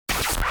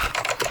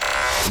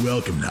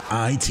Welcome to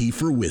IT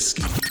for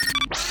Whiskey,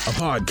 a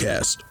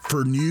podcast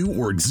for new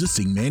or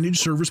existing managed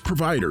service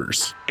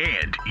providers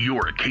and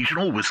your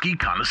occasional whiskey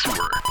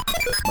connoisseur.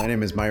 My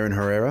name is Myron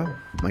Herrera.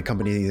 My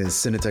company is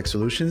Cinetech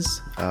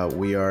Solutions.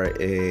 We are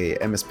a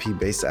MSP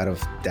based out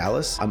of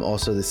Dallas. I'm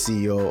also the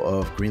CEO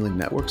of Greenlink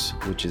Networks,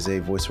 which is a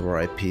voice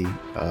over IP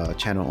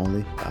channel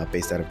only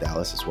based out of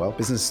Dallas as well.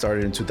 Business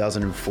started in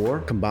 2004.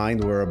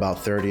 Combined, we're about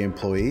 30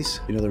 employees.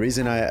 You know, the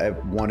reason I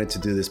wanted to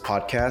do this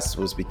podcast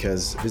was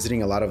because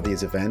visiting a lot of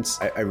these events,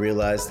 I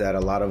realized that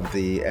a lot of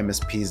the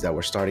MSPs that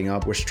were starting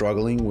up were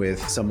struggling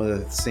with some of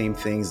the same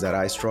things that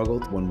I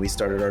struggled when we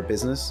started our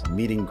business.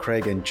 Meeting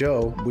Craig and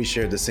Joe, we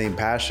shared the same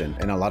passion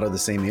and a lot of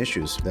the same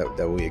issues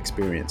that we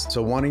experienced.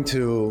 So wanting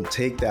to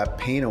take that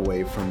pain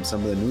away from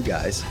some of the new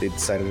guys, they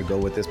decided to go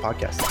with this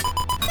podcast.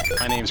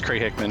 My name is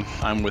Craig Hickman.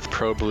 I'm with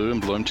ProBlue in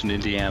Bloomington,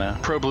 Indiana.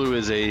 ProBlue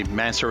is a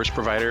managed service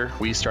provider.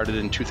 We started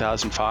in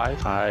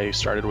 2005. I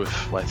started with,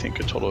 I think,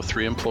 a total of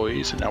 3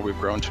 employees, and now we've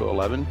grown to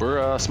 11. We're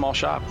a small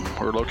shop.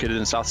 We're located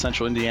in South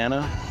Central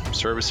Indiana,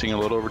 servicing a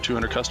little over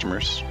 200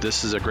 customers.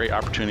 This is a great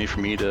opportunity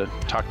for me to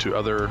talk to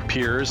other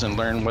peers and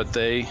learn what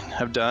they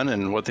have done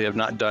and what they have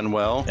not done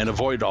well, and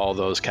avoid all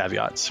those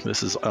caveats.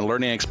 This is a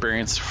learning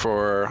experience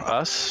for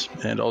us,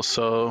 and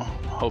also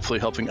hopefully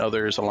helping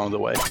others along the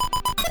way.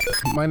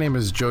 My name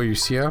is Joe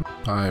Ucia.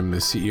 I'm the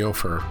CEO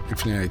for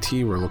Infinite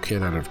IT. We're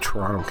located out of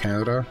Toronto,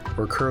 Canada.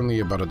 We're currently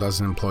about a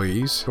dozen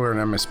employees. We're an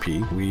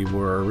MSP. We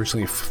were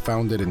originally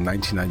founded in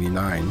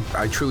 1999.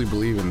 I truly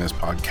believe in this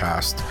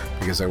podcast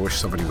because I wish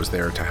somebody was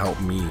there to help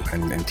me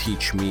and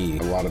teach me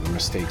a lot of the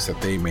mistakes that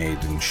they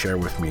made and share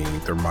with me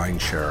their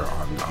mind share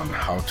on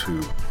how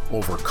to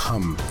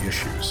overcome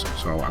issues.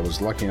 So I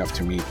was lucky enough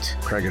to meet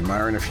Craig and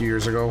Myron a few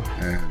years ago,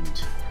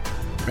 and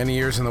many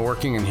years in the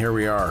working, and here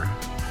we are.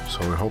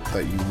 So we hope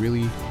that you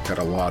really get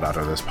a lot out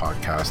of this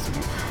podcast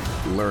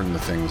and learn the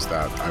things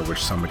that I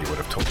wish somebody would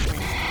have told me.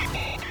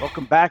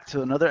 Welcome back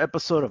to another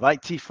episode of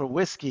IT for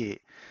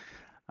Whiskey.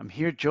 I'm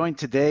here joined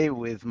today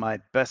with my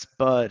best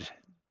bud,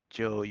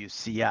 Joe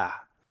Ucia.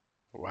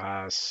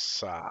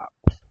 What's up?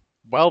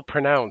 Well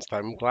pronounced.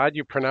 I'm glad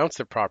you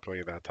pronounced it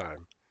properly that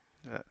time.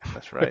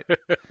 That's right.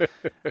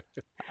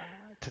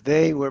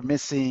 Today we're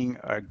missing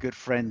our good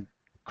friend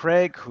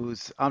Craig,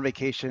 who's on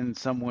vacation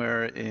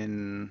somewhere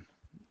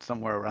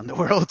around the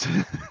world.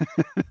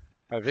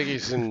 I think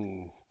he's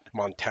in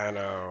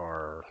Montana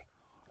or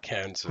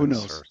Kansas. Who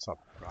knows? Or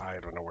something. I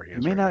don't know where he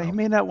is. He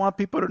may not want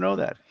people to know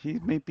that. He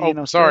may be in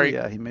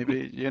Australia. Sorry. He may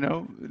be,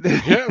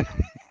 Yeah.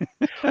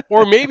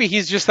 Or maybe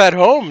he's just at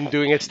home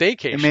doing a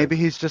staycation. And maybe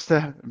he's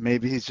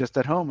just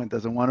at home and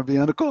doesn't want to be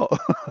on the call.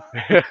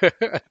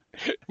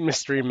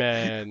 Mystery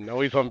man,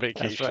 always on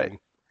vacation. That's right.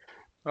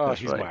 Oh,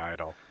 That's he's right. my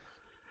idol.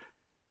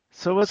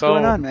 So what's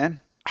going on,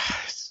 man?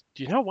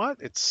 You know what?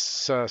 It's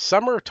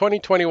summer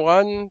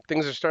 2021.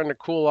 Things are starting to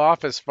cool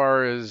off as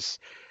far as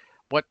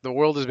what the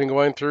world has been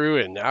going through,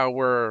 and now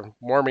we're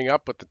warming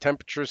up with the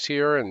temperatures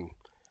here and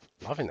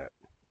loving it.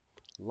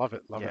 Love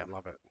it.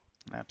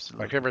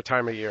 Absolutely. My favorite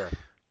time of year.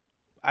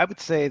 I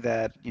would say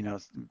that,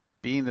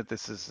 being that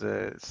this is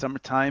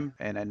summertime,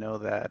 and I know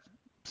that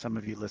some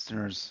of you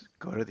listeners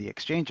go to the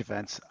exchange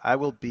events, I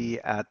will be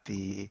at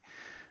the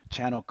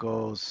Channel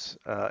Go's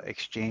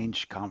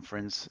exchange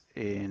conference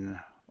in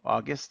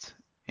August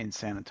in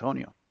San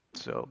Antonio.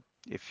 So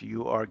if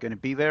you are going to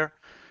be there,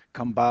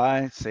 come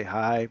by, say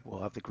hi.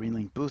 We'll have the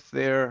Greenlink booth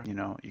there.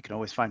 You can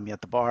always find me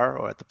at the bar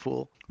or at the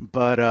pool.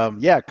 But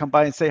come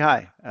by and say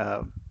hi.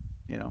 And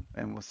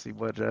we'll see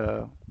what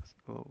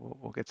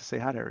we'll get to say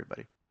hi to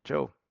everybody.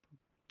 Joe,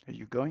 are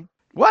you going?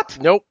 What?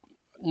 Nope.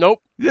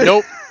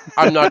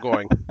 I'm not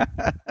going.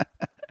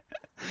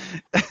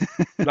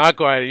 Not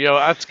going.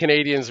 Us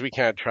Canadians, we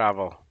can't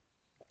travel.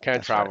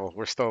 That's travel. Right.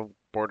 We're still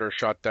border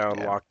shut down,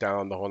 locked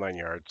down, the whole 9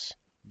 yards.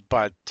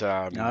 But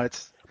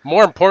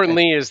more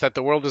importantly is that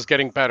the world is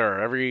getting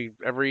better.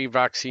 Every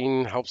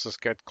vaccine helps us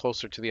get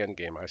closer to the end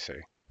game, I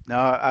say. No,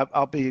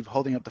 I'll be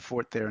holding up the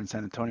fort there in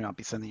San Antonio. I'll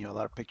be sending you a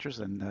lot of pictures,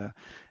 and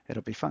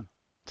it'll be fun.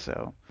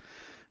 So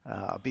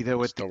I'll be there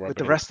with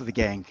the rest of the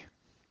gang.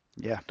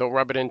 Yeah. Don't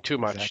rub it in too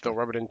much. Exactly. Don't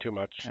rub it in too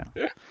much.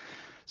 Yeah.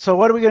 So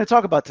what are we going to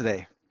talk about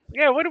today?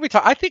 Yeah, what do we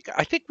talk? I think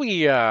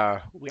we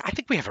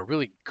have a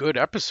really good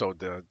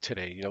episode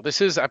today.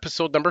 This is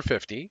episode number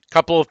 50.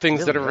 Couple of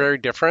things that are very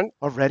different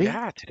already.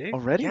 Yeah, today.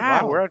 Already.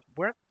 Yeah, wow.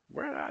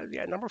 we're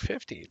at number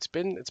 50. It's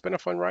been a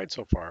fun ride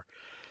so far.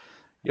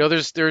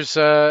 There's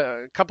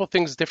a couple of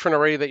things different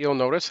already that you'll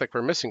notice. Like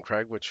we're missing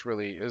Craig, which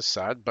really is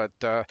sad. But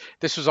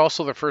this was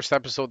also the first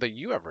episode that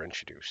you ever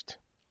introduced.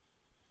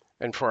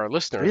 And for our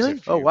listeners, really?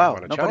 if you wow,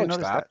 want to nobody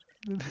challenge noticed that.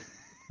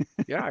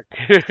 Yeah,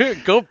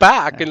 go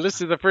back and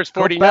listen to the first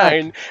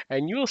 49,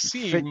 and you'll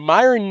see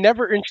Myron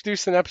never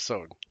introduced an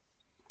episode.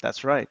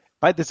 That's right,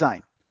 by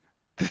design.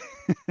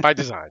 By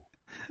design.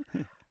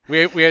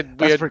 We had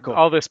cool.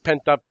 all this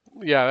pent up.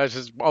 Yeah, that's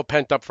just all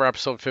pent up for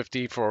episode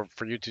 50 for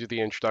you to do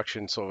the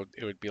introduction. So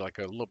it would be like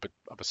a little bit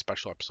of a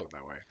special episode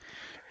that way.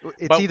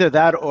 It's either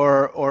that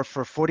or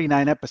for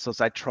 49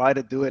 episodes, I tried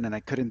to do it and I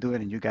couldn't do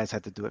it, and you guys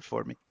had to do it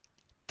for me.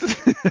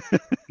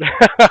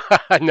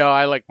 No,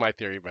 I like my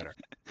theory better.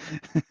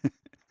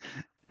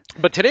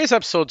 But today's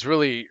episode's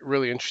really,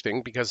 really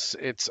interesting because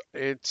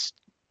it's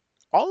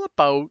all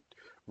about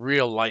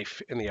real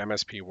life in the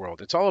MSP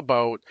world. It's all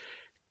about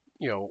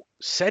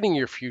setting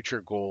your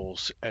future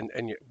goals and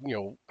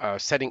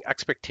setting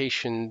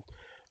expectations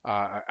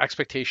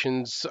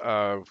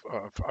of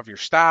your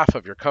staff,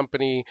 of your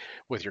company,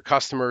 with your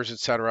customers,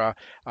 etc.,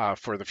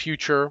 for the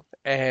future.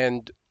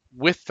 And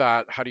with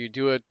that, how do you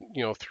do it?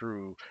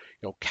 Through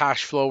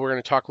cash flow. We're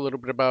going to talk a little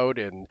bit about,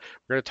 and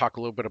we're going to talk a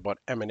little bit about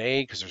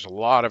M&A because there's a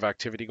lot of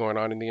activity going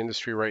on in the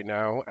industry right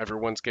now.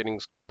 Everyone's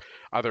getting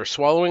either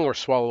swallowing or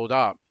swallowed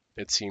up,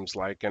 it seems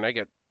like, and I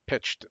get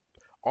pitched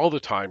all the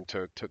time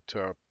to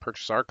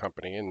purchase our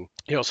company. And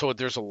so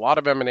there's a lot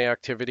of M&A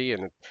activity,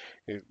 and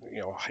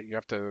you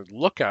have to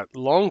look at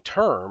long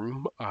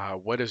term,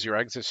 what is your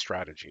exit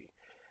strategy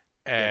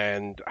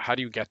and how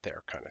do you get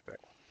there, kind of thing.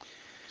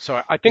 So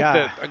I think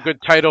that a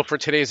good title for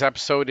today's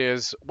episode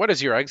is, what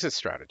is your exit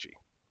strategy?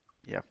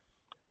 Yeah,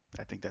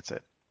 I think that's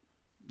it.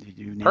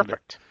 You nailed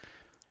Perfect.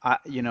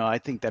 it. I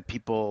think that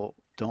people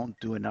don't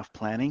do enough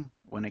planning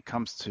when it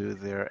comes to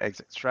their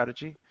exit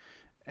strategy,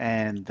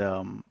 and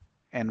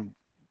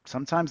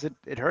sometimes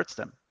it hurts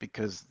them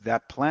because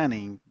that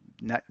planning,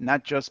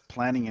 not just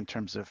planning in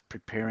terms of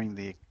preparing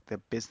the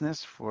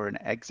business for an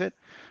exit,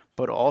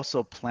 but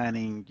also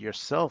planning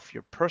yourself,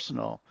 your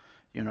personal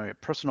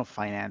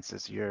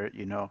finances, your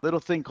little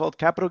thing called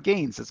capital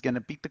gains is going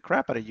to beat the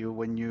crap out of you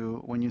when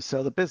you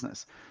sell the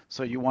business.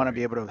 So you want to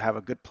be able to have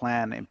a good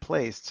plan in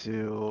place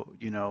to,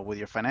 with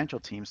your financial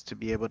teams to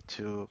be able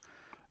to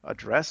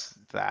address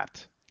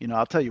that.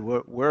 I'll tell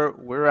you,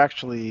 we're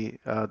actually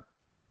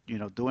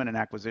doing an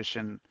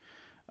acquisition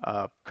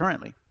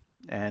currently,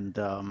 and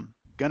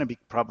going to be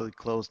probably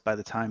closed by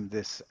the time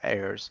this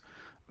airs.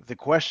 The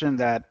question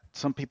that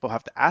some people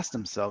have to ask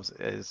themselves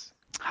is,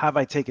 have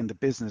I taken the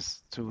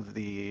business to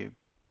the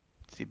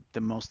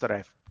most that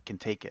I can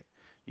take it,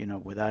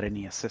 without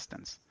any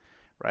assistance,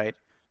 right?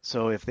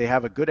 So if they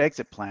have a good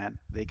exit plan,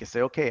 they can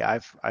say, okay,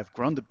 I've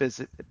grown the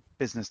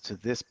business to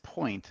this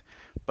point,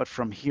 but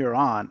from here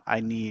on, I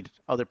need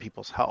other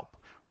people's help,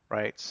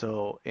 right?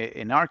 So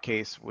in our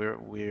case,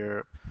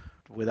 we're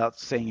without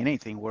saying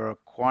anything, we're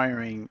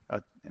acquiring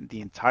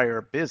the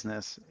entire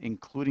business,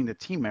 including the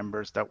team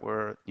members that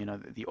were,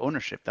 the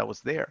ownership that was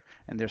there,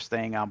 and they're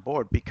staying on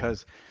board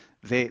because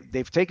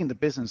they've taken the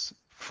business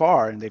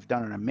far and they've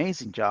done an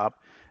amazing job.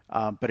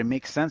 But it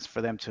makes sense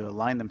for them to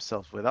align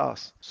themselves with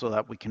us so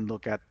that we can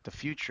look at the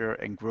future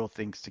and grow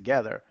things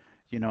together.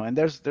 And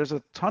there's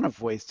a ton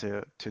of ways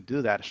to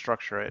do that, to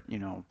structure it,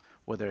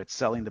 whether it's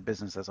selling the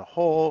business as a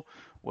whole,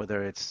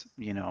 whether it's,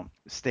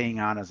 staying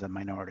on as a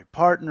minority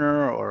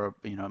partner or,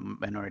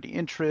 minority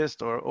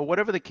interest or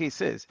whatever the case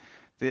is.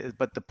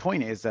 But the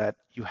point is that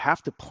you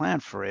have to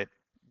plan for it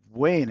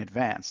way in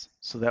advance.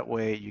 So that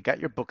way you got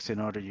your books in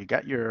order, you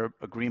got your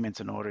agreements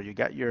in order, you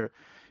got your,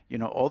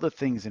 all the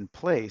things in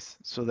place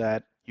so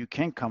that you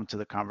can come to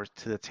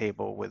the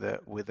table with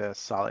a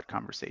solid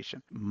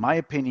conversation. My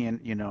opinion,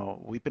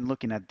 we've been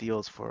looking at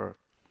deals for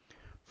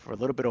a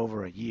little bit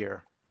over a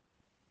year,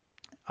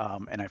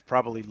 and I've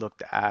probably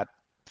looked at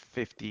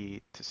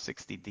 50 to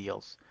 60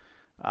 deals,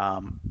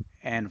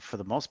 and for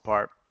the most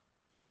part,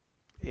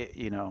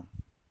 the,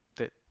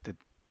 the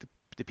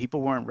the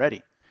people weren't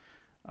ready.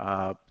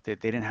 They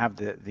didn't have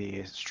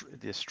the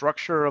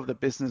structure of the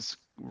business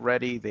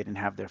ready. They didn't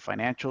have their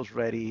financials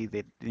ready.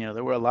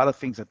 There were a lot of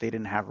things that they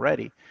didn't have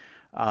ready,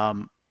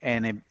 and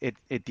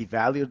it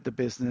devalued the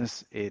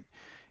business. It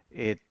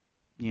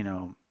you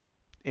know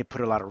it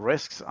put a lot of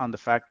risks on the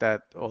fact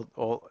that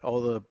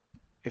all the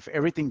if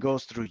everything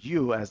goes through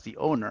you as the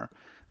owner,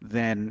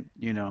 then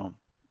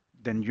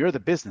then you're the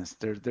business.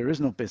 There is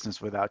no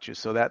business without you.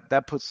 So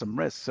that puts some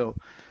risk. So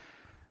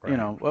Right.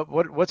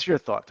 what's your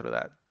thought through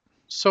that?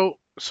 So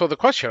the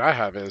question I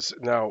have is,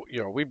 now,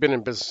 we've been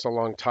in business a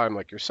long time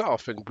like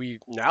yourself, and we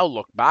now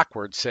look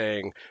backwards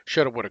saying,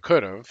 shoulda, woulda,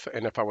 coulda,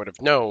 and if I would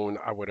have known,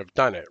 I would have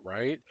done it,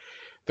 right?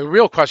 The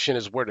real question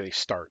is, where do they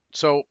start?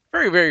 So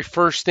very, very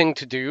first thing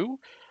to do,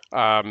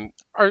 are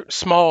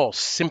small,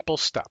 simple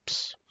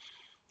steps.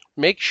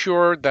 Make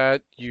sure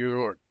that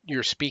you're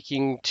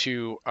speaking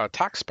to a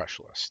tax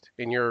specialist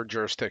in your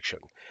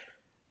jurisdiction.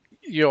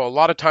 A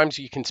lot of times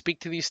you can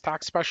speak to these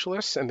tax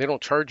specialists and they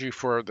don't charge you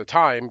for the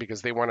time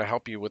because they want to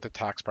help you with the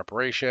tax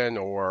preparation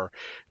or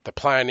the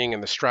planning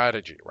and the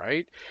strategy,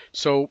 right?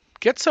 So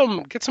get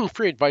some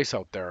free advice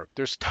out there.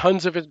 There's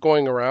tons of it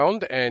going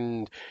around,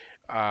 and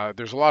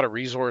there's a lot of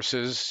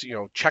resources.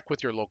 Check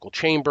with your local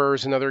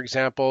chambers. Another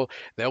example,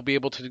 they'll be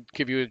able to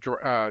give you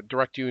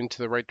direct you into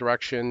the right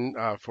direction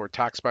for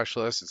tax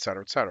specialists, et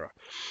cetera, et cetera.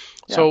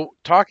 Yeah. So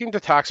talking to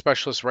tax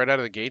specialists right out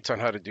of the gates on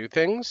how to do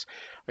things,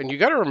 and you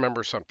got to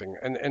remember something.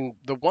 And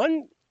the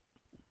one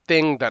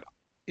thing that,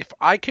 if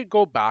I could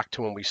go back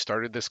to when we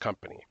started this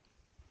company,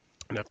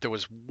 and if there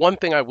was one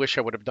thing I wish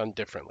I would have done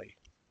differently,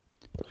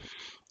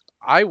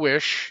 I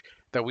wish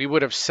that we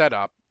would have set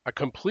up a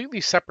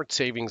completely separate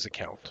savings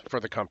account for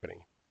the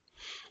company.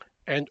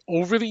 And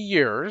over the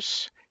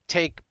years,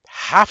 take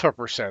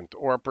 0.5%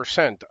 or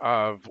 1%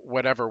 of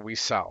whatever we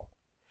sell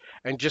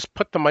and just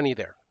put the money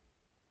there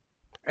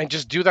and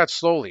just do that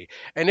slowly.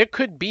 And it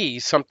could be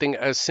something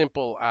as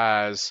simple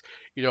as,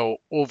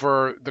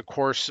 over the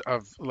course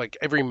of like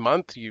every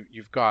month,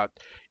 you've got,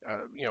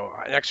 an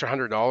extra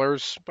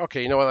 $100.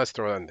 Okay, you know what? Let's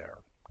throw that in there,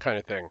 kind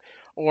of thing.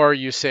 Or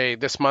you say,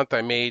 this month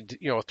I made,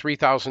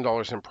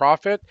 $3,000 in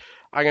profit.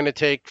 I'm going to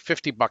take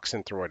 $50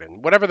 and throw it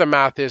in. Whatever the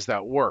math is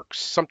that works,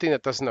 something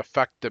that doesn't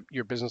affect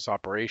your business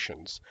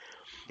operations.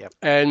 Yep.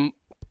 And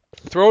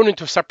thrown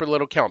into a separate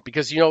little account,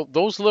 because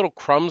those little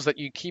crumbs that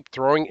you keep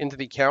throwing into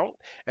the account,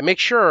 and make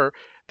sure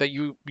that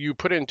you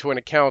put it into an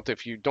account,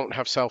 if you don't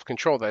have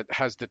self-control, that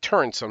has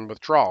deterrence on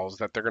withdrawals,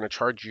 that they're going to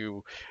charge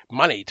you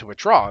money to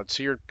withdraw it.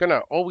 So you're going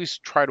to always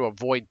try to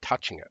avoid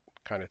touching it,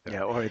 kind of thing.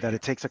 Yeah, or that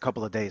it takes a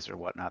couple of days or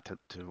whatnot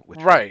to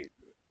withdraw. Right.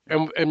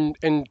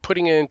 And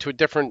putting it into a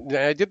different.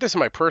 I did this in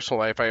my personal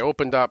life. I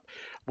opened up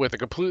with a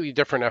completely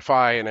different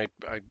FI, and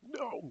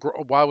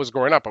while I was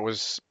growing up, I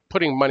was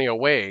putting money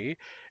away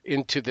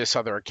into this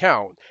other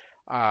account.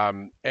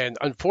 And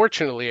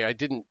unfortunately, I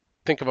didn't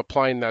think of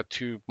applying that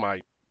to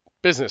my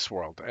business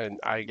world, and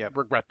I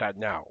regret that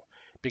now,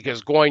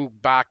 because going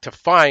back to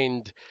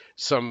find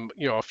some,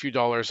 a few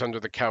dollars under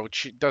the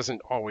couch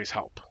doesn't always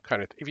help,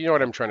 kind of. If you know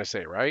what I'm trying to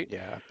say, right?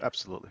 Yeah,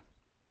 absolutely.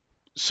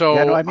 So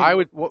yeah, no, I mean, I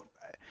would.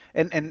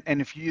 And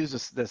if you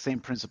use the same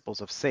principles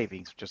of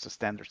savings, just a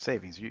standard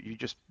savings, you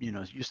just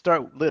you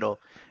start little,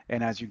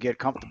 and as you get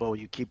comfortable,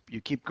 you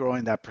keep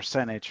growing that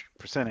percentage,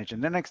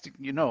 and then next thing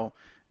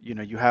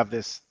you have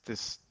this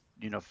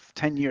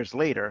 10 years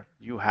later,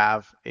 you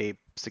have a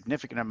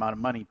significant amount of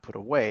money put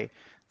away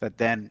that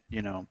then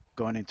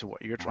going into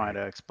what you're trying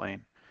to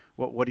explain.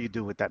 What do you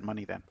do with that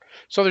money then?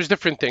 So there's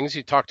different things.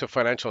 You talk to a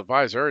financial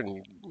advisor,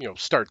 and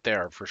start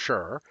there for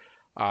sure.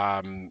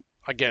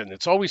 Again,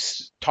 it's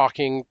always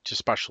talking to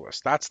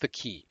specialists. That's the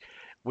key.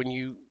 When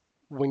you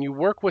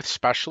work with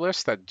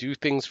specialists that do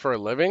things for a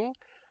living,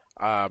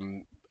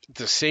 the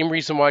same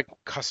reason why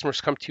customers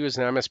come to you as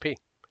an MSP.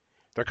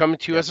 They're coming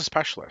to you as a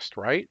specialist,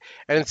 right?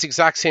 And it's the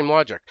exact same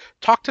logic.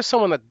 Talk to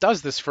someone that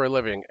does this for a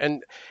living,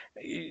 and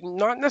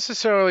not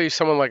necessarily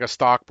someone like a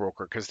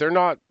stockbroker, because they're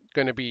not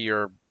going to be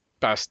your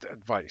best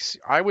advice.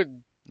 I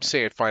would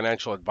say a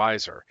financial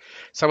advisor,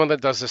 someone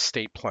that does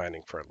estate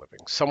planning for a living,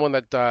 someone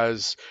that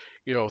does,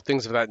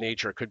 things of that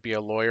nature. It could be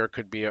a lawyer,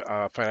 could be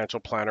a financial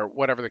planner,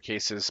 whatever the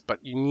case is. But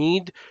you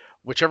need,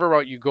 whichever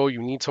route you go,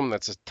 you need someone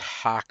that's a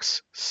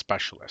tax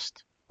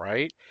specialist,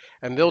 right?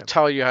 And they'll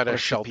tell you how to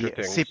shelter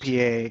things. A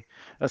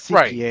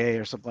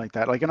CPA or something like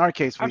that. Like in our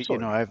case, I've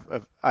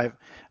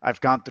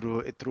gone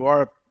through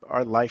our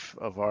life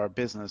of our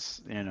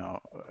business,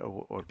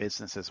 or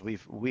businesses.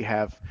 We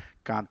have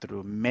gone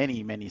through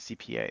many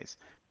CPAs,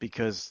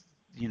 because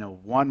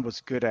one was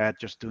good at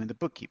just doing the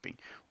bookkeeping,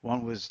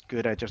 one was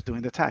good at just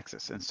doing the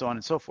taxes, and so on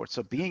and so forth.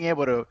 So being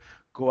able to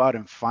go out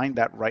and find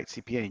that right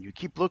CPA, and you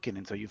keep looking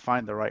until you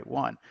find the right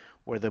one,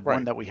 where the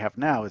one that we have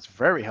now is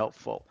very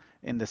helpful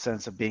in the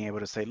sense of being able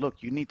to say,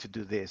 look, you need to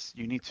do this,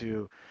 you need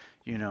to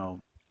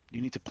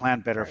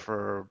plan better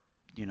for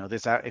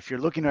this. If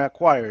you're looking to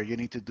acquire, you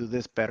need to do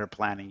this better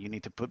planning, you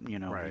need to put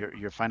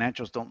your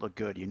financials don't look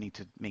good, you need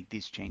to make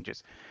these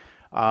changes.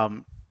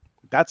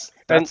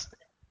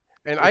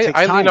 And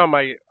I lean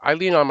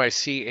on my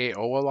CAO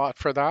a lot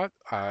for that.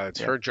 It's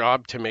her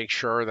job to make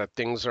sure that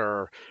things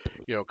are,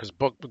 because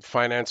book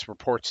finance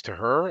reports to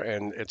her,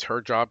 and it's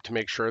her job to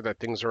make sure that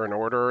things are in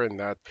order,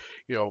 and that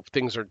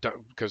things are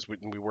done, because we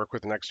work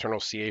with an external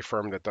CA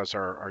firm that does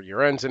our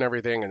year ends and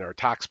everything, and our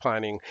tax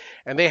planning,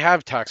 and they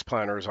have tax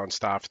planners on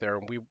staff there,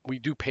 and we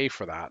do pay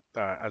for that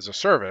as a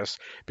service,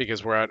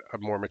 because we're at a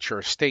more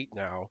mature state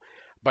now.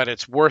 But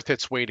it's worth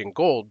its weight in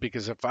gold,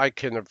 because if I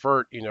can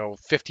avert,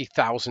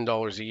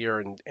 $50,000 a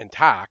year in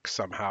tax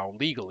somehow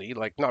legally,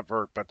 like not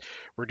avert, but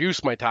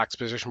reduce my tax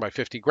position by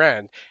 50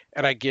 grand,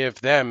 and I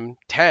give them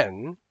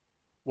 10,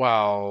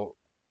 well,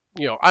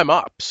 I'm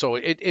up. So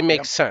it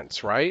makes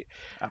sense, right?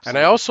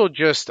 Absolutely. And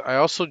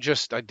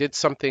I did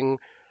something,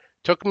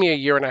 took me a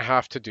year and a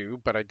half to do,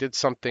 but I did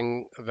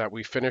something that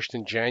we finished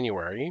in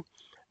January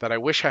that I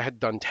wish I had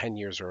done 10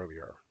 years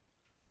earlier.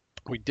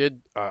 We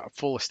did a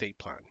full estate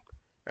plan.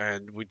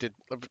 And we did,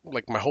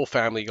 like, my whole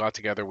family got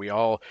together.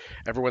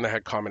 Everyone that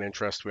had common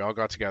interest, we all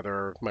got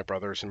together, my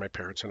brothers and my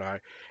parents and I,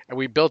 and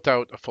we built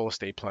out a full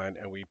estate plan,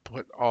 and we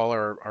put all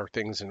our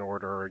things in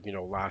order,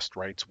 last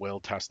rites,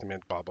 will,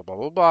 testament, blah, blah, blah,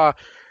 blah, blah.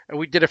 And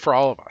we did it for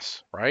all of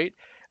us, right?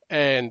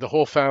 And the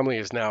whole family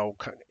is now,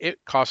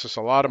 it cost us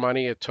a lot of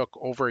money. It took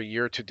over a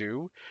year to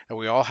do. And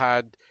we all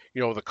had,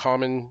 the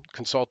common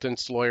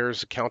consultants,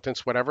 lawyers,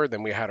 accountants, whatever.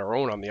 Then we had our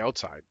own on the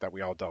outside that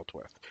we all dealt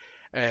with.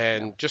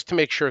 And just to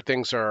make sure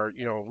things are,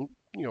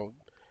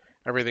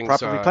 everything's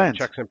properly planned,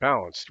 checks and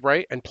balanced,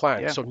 right? And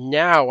planned. Yeah. So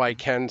now I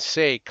can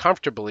say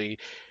comfortably,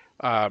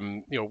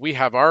 we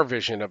have our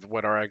vision of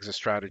what our exit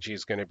strategy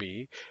is going to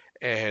be.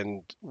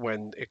 And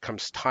when it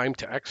comes time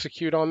to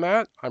execute on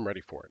that, I'm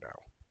ready for it now.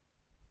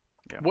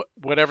 Yeah.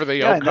 Whatever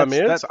the outcome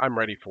is, I'm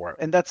ready for it.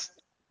 And that's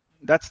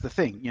the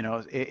thing,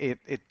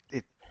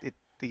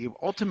 the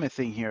ultimate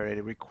thing here,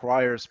 it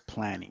requires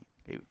planning.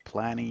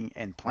 Planning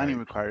Right.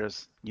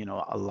 requires,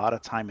 a lot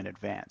of time in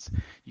advance.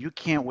 You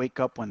can't wake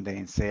up one day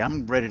and say,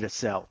 I'm ready to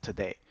sell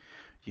today,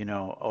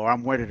 or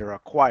I'm ready to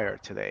acquire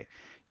today.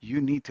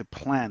 You need to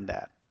plan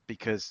that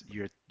because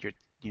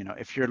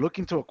if you're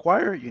looking to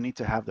acquire, you need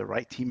to have the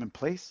right team in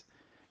place.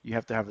 You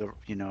have to have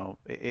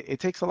it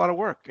takes a lot of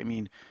work. I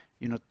mean,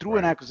 through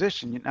an Right.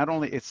 acquisition, not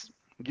only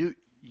you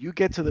you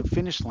get to the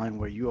finish line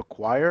where you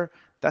acquire,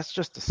 that's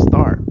just the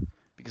start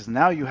because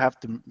now you have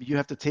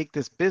to take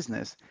this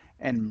business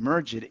and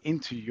merge it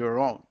into your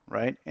own,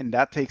 right? And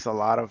that takes a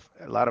lot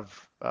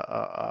of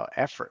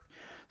effort.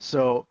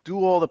 So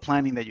do all the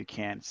planning that you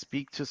can.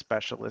 Speak to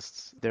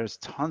specialists. There's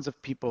tons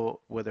of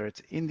people, whether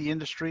it's in the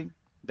industry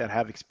that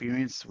have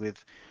experience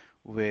with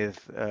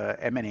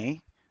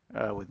M&A,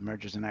 with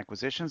mergers and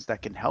acquisitions,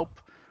 that can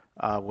help.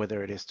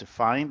 Whether it is to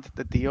find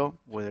the deal,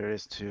 whether it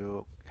is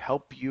to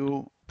help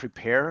you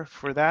prepare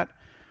for that,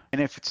 and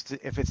if it's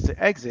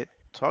to exit,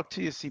 talk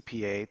to your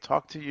CPA,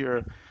 talk to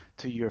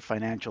your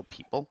financial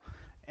people,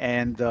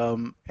 and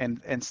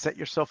set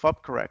yourself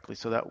up correctly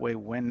so that way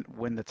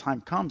when the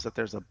time comes that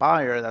there's a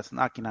buyer that's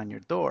knocking on your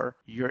door,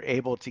 you're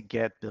able to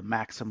get the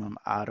maximum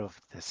out of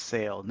the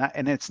sale.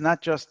 And it's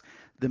not just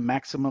the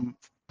maximum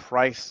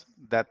price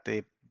that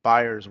the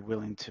buyer is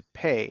willing to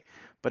pay,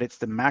 but it's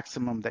the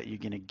maximum that you're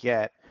going to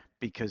get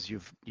because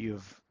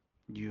you've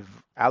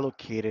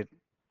allocated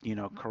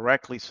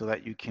correctly so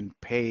that you can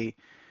pay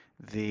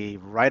the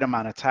right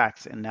amount of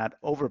tax and not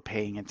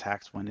overpaying in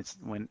tax Right.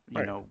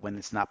 when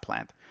it's not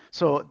planned.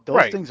 So those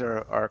Right. things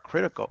are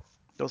critical.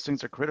 Those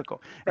things are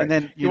critical. And Right.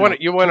 then, You want to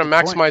to the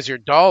point, maximize your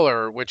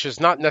dollar, which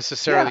is not yeah,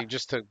 necessarily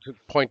just to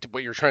point to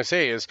what you're trying to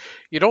say is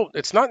you don't.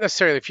 It's not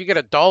necessarily if you get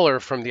a dollar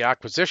from the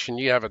acquisition,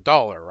 you have a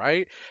dollar,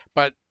 right?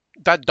 But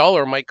that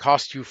dollar might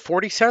cost you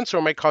 40 cents, or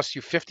it might cost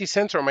you 50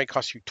 cents, or it might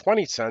cost you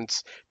 20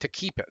 cents to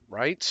keep it,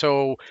 right?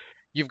 So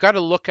you've got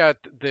to look at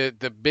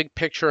the big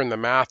picture and the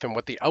math and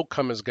what the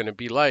outcome is going to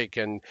be like.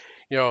 And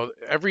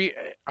every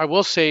I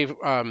will say,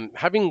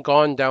 having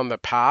gone down the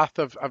path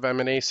of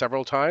M&A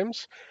several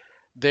times.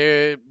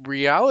 The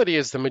reality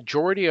is the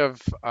majority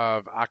of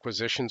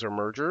acquisitions or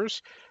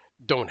mergers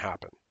don't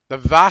happen. The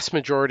vast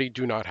majority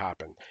do not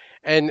happen.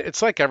 And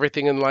it's like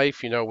everything in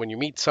life, when you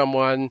meet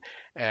someone,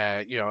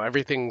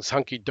 everything's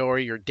hunky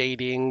dory, you're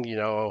dating,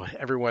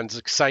 everyone's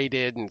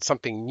excited and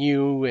something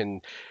new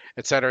and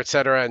et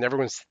cetera, and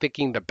everyone's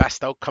thinking the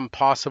best outcome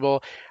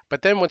possible.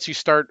 But then once you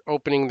start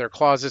opening their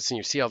closets and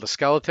you see all the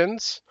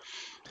skeletons,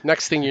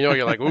 next thing you know,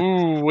 you're like,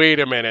 ooh, wait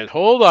a minute,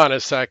 hold on a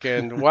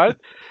second. What?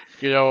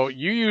 You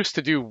used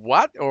to do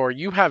what? Or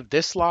you have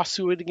this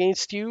lawsuit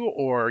against you,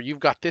 or you've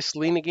got this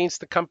lien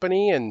against the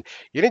company, and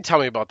you didn't tell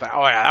me about that.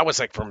 Oh, yeah, that was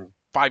like from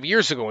 5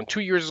 years ago, and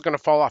 2 years is going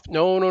to fall off.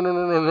 No, no, no,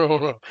 no, no, no,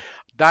 no.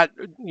 That,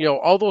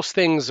 all those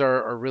things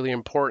are really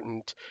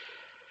important.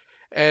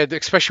 And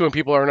especially when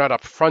people are not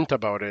upfront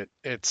about it,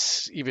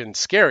 it's even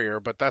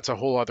scarier, but that's a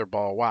whole other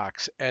ball of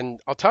wax.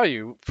 And I'll tell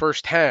you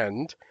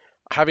firsthand,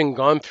 having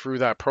gone through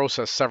that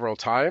process several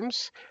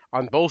times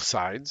on both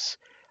sides,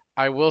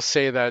 I will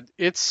say that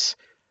it's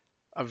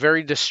a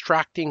very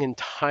distracting and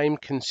time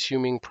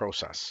consuming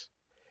process.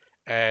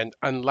 And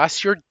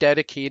unless you're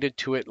dedicated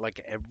to it, like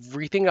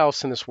everything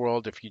else in this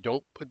world, if you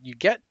don't,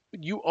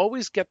 you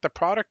always get the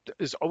product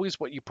is always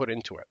what you put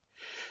into it.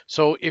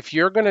 So if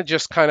you're going to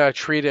just kind of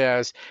treat it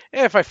as,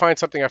 if I find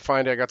something, I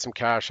find it, I got some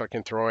cash, I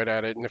can throw it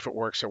at it. And if it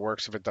works, it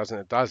works. If it doesn't,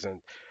 it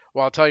doesn't.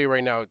 Well, I'll tell you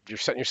right now, you're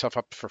setting yourself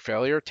up for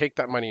failure. Take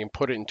that money and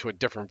put it into a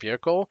different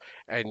vehicle,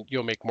 and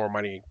you'll make more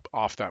money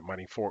off that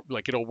money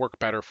it'll work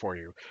better for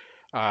you.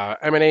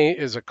 M&A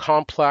is a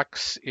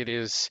complex, it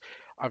is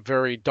a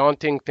very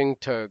daunting thing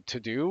to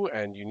do,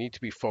 and you need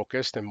to be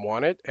focused and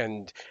want it.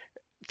 And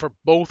for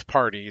both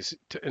parties,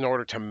 in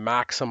order to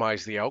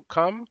maximize the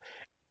outcome,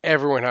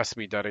 everyone has to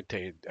be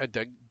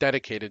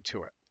dedicated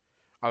to it.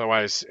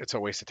 Otherwise, it's a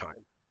waste of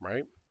time,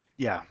 right?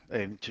 yeah.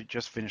 And to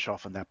just finish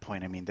off on that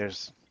point, I mean,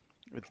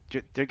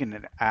 they're going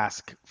to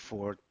ask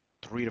for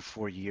 3 to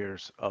 4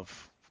 years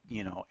of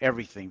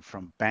everything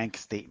from bank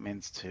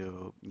statements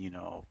to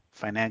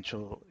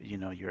financial,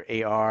 your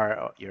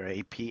AR, your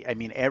AP. I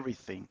mean,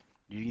 everything.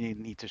 You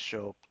need to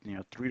show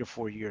 3 to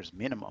 4 years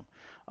minimum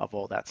of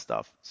all that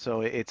stuff.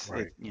 So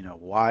Right.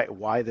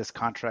 why this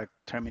contract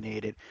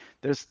terminated.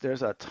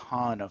 There's a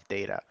ton of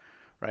data,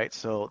 right?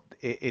 So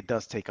it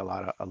does take a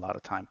lot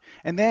of time.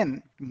 And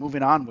then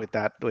moving on with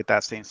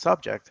that same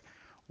subject,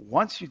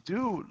 once you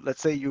do,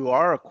 let's say you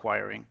are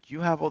acquiring, you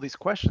have all these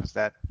questions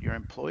that your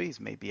employees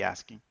may be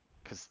asking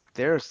because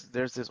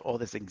there's all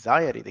this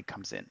anxiety that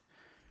comes in,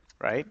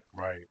 right?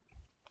 Right.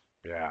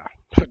 Yeah.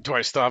 Do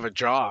I still have a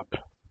job?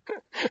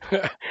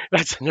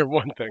 That's the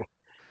one thing.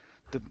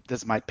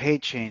 Does my pay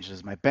change?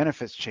 Does my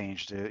benefits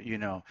change?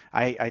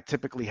 I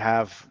typically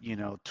have,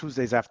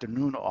 Tuesdays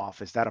afternoon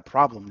off. Is that a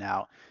problem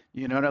now?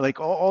 Like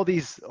all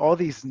these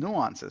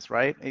nuances,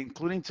 right?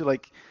 Including to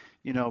like,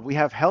 we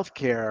have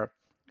healthcare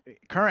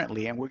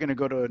currently, and we're going to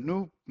go to a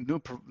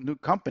new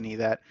company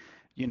that,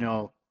 you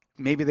know,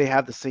 maybe they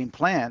have the same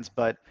plans,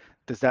 but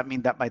does that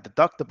mean that my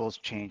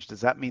deductibles change?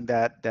 Does that mean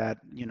that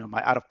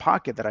my out of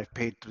pocket that I've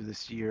paid through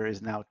this year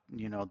is now,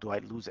 do I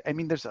lose it? I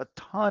mean, there's a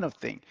ton of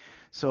things.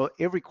 So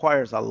it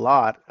requires a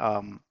lot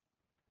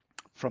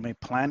from a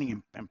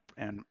planning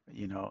and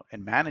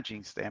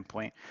managing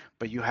standpoint,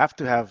 but you have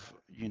to have,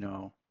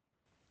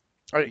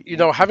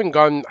 Having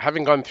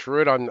gone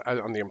through it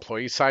on the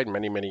employee side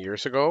many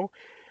years ago,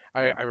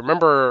 yeah, I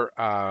remember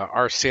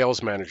our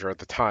sales manager at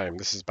the time.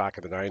 This is back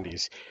in the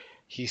 '90s.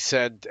 He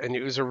said, and he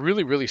was a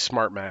really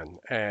smart man,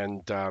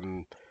 and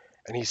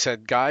he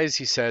said, guys,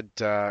 he said,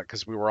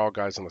 because we were all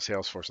guys on the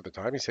sales force at the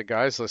time. He said,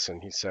 guys,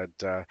 listen. He said,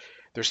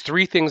 there's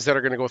three things that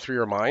are going to go through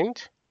your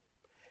mind,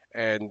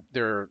 and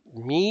they're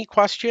me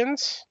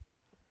questions,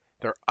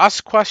 they're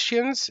us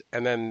questions,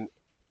 and then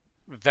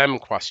them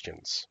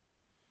questions.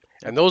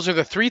 And those are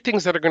the three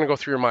things that are going to go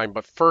through your mind.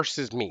 But first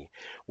is me.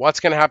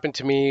 What's going to happen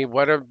to me?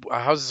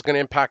 How's this going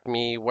to impact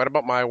me? What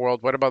about my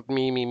world? What about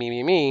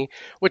me?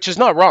 Which is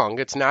not wrong.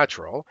 It's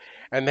natural.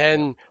 And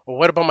then, well,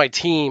 what about my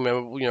team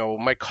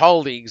and my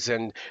colleagues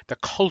and the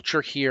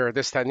culture here,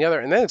 this, that, and the other.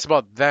 And then it's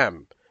about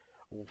them.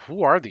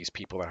 Who are these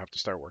people that I have to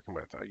start working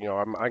with?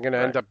 Am I going to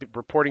end up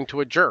reporting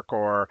to a jerk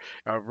or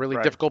a really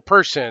difficult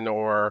person,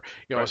 or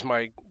is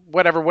my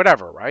whatever,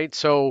 right?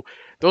 So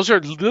those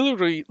are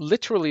literally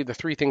the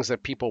three things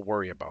that people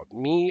worry about: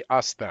 me,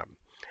 us, them.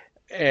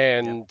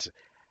 And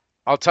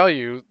I'll tell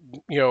you,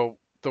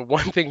 the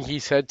one thing he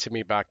said to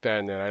me back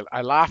then, and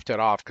I laughed it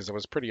off because I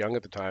was pretty young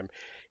at the time.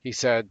 He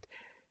said,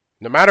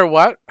 "No matter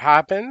what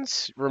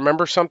happens,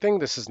 remember something.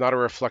 This is not a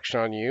reflection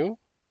on you.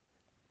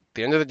 At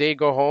the end of the day,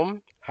 go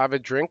home, have a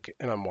drink,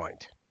 and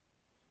unwind.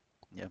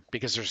 Yeah.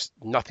 Because there's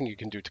nothing you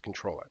can do to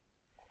control it."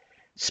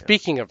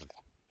 Speaking of,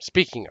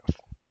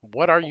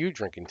 what are you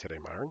drinking today,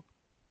 Myron?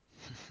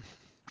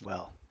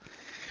 Well,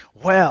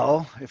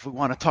 if we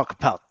want to talk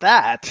about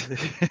that,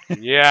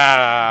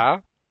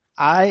 Yeah.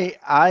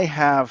 I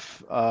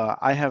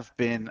have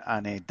been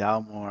on a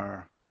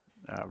Dalmore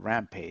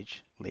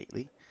rampage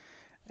lately,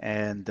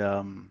 and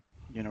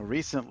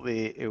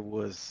recently it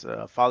was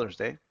Father's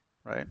Day,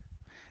 right?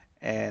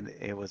 And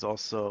it was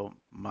also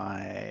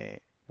my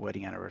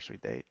wedding anniversary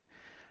date.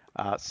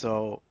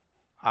 So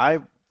I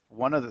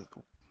one of the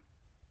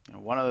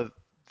one of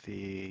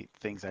the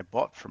things I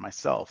bought for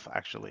myself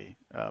actually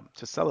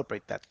to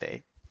celebrate that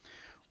day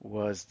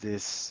was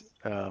this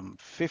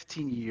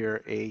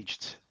 15-year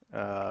aged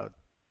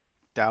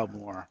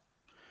Dalmore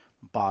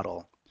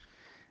bottle,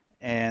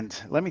 and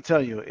let me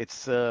tell you, it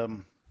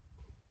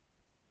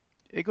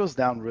goes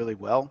down really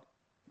well.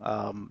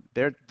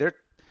 They're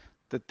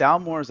the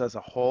Dalmores as a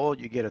whole,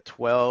 you get a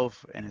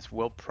 12 and it's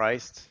well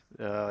priced.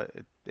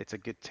 It's a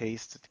good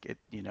taste.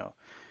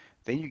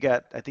 Then you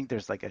got, I think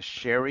there's like a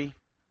sherry,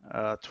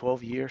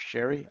 12-year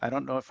sherry. I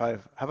don't know if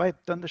have I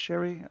done the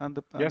sherry on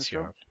the Yes, you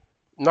show? have.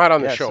 Not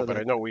on the Yeah, show, so but I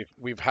that know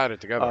we've had it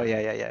oh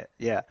together.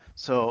 yeah.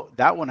 So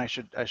that one I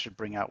should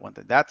bring out one.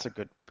 That's a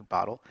good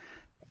bottle.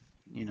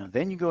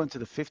 Then you go into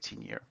the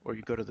 15-year, or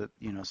you go to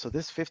so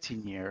this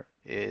 15-year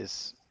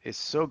is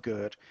so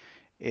good.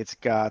 It's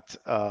got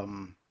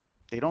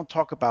they don't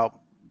talk about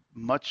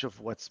much of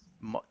what's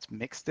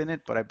mixed in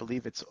it, but I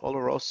believe it's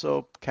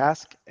Oloroso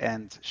cask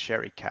and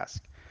sherry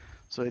cask.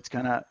 So it's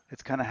gonna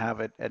have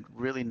a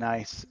really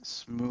nice,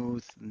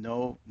 smooth,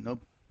 no,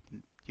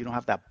 you don't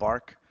have that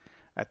bark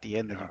at the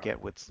end that you Yeah.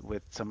 get with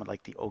some of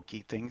like the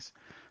oaky things.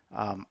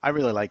 I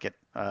really like it.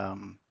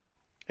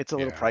 It's a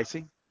little Yeah.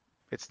 pricey.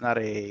 It's not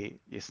a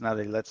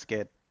let's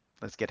get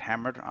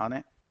hammered on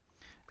it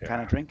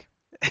kind of Yeah. drink.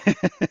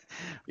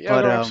 Yeah,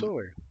 But no,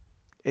 absolutely.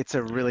 it's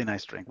a really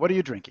nice drink. What are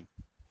you drinking?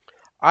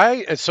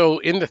 So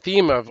in the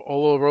theme of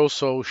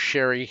Oloroso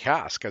Sherry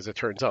Cask, as it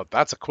turns out,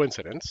 that's a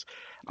coincidence.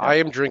 Yeah, I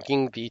am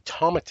drinking the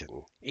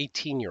Tomatin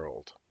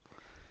 18-year-old.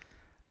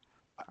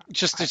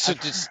 I've heard.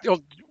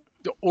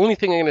 The only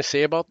thing I'm going to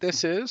say about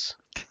this is,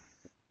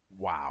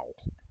 wow.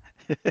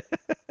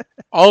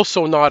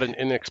 Also not an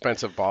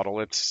inexpensive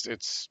bottle. It's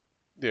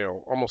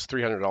almost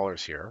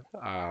 $300 here.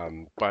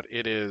 But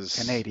it is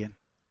Canadian.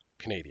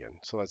 Canadian.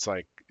 So that's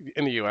like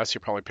in the US you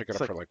probably pick it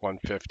It's up like, for like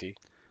 150.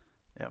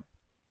 yeah,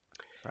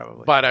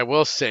 probably. But I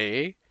will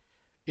say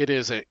it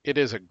is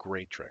a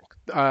great drink.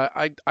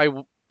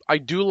 I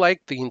do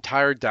like the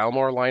entire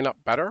Dalmore lineup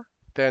better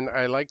than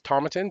I like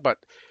Tomatin, but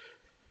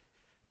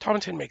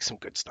Tomatin makes some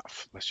good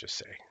stuff. Let's just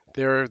say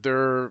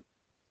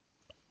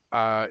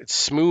it's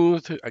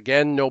smooth.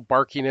 Again, no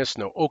barkiness,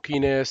 no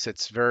oakiness.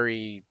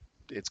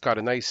 It's got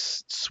a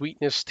nice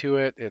sweetness to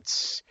it.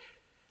 It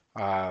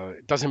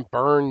doesn't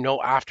burn,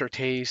 no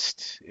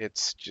aftertaste.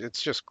 It's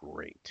just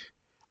great.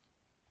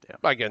 Yeah.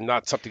 Again,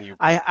 not something you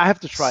I have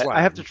to try.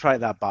 I have to slam. try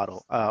that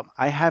bottle.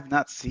 I have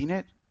not seen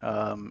it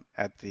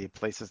at the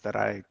places that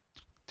I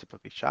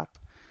typically shop.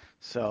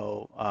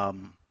 So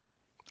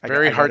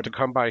Very I got hard to to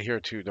come by here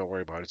too. Don't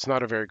worry about it. It's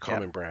not a very yeah,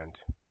 common brand.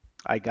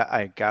 I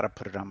gotta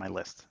put it on my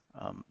list.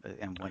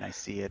 And when I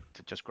see it,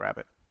 to just grab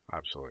it.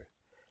 Absolutely.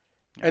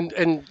 And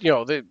you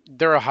know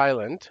they're a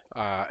Highland,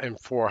 and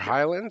for Yep.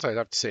 Highlands, I'd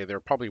have to say they're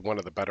probably one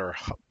of the better,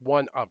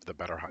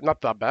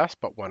 not the best,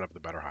 but one of the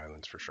better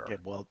Highlands for sure. Yeah,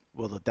 well,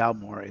 the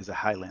Dalmore is a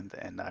highland,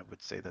 and I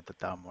would say that the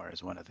Dalmore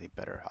is one of the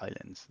better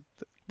highlands.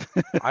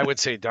 I would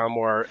say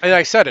Dalmore, and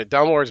I said it,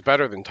 Dalmore is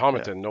better than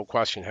Yeah, Tomatin, no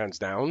question, hands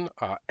down.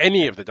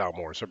 Any yeah. of the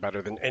Dalmores are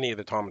better than any of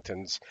the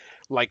Tomatins,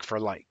 like for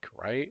like,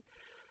 right?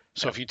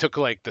 So Yep. if you took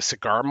like the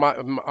cigar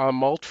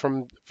malt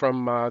from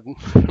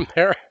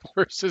there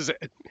versus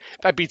it,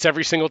 that beats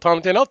every single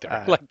Tomatin out there.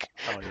 Uh, Like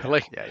oh yeah,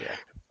 like yeah, yeah.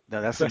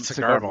 No, that's that some cigar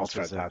cigar malt's malt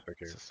is fantastic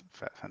here. just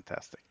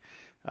fantastic.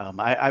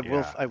 I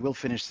will Yeah. I will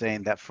finish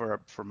saying that for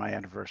my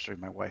anniversary,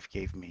 my wife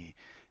gave me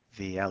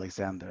the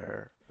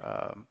Alexander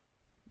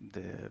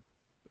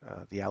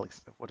the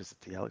Alex what is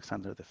it the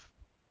Alexander the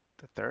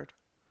third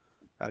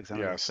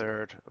Alexander the Yes.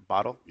 third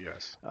bottle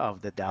Yes.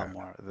 of the Yeah.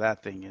 Dalmore.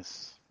 That thing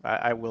is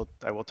I will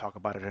talk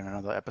about it in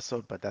another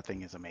episode, but that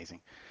thing is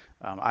amazing.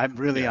 I'm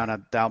really Yeah. on a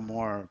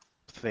Dalmore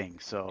thing.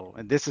 So,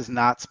 and this is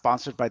not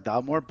sponsored by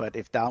Dalmore, but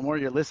if Dalmore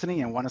you're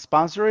listening and want to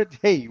sponsor it,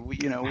 hey,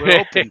 we're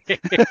open.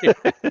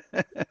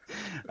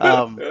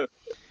 um,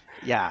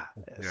 yeah.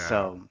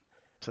 Yeah.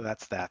 So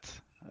that's that.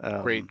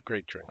 Great, Um,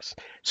 great drinks.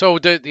 So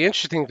the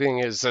interesting thing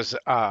is, as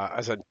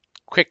a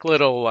quick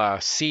little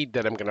seed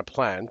that I'm going to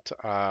plant,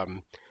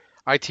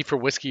 IT for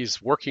Whiskey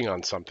is working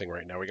on something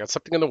right now. We got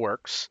something in the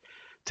works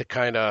to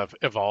kind of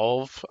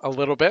evolve a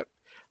little bit.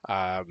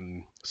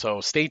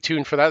 So stay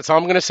tuned for that. So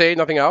I'm going to say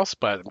nothing else,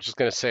 but I'm just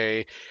going to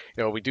say,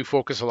 we do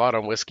focus a lot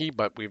on whiskey,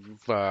 but we've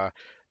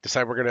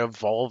decided we're going to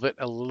evolve it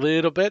a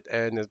little bit,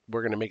 and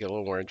we're going to make it a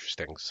little more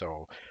interesting.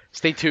 So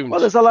stay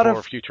well, tuned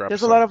for future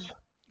there's a lot of, episodes.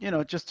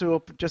 just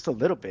to just a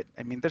little bit.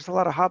 I mean, there's a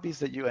lot of hobbies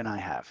that you and I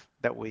have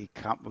that we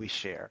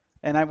share,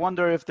 and I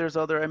wonder if there's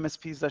other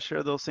MSPs that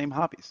share those same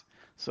hobbies.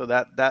 So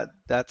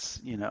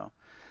that's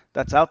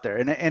out there.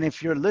 And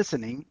if you're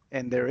listening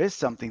and there is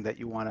something that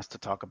you want us to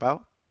talk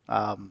about,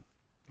 um,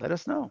 let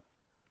us know.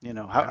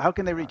 Yeah, How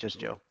can they reach us, absolutely.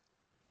 Joe?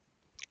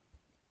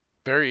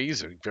 Very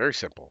easy, very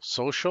simple.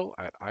 Social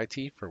at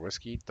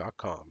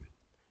itforwhiskey.com.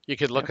 You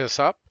could look Yep. us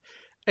up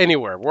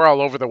anywhere. We're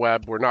all over the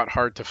web. We're not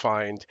hard to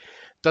find.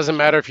 Doesn't That's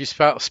right. matter if you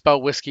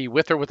spell whiskey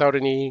with or without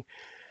an E.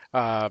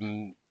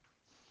 Um,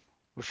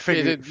 We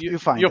figure you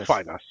find you'll us.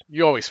 find us.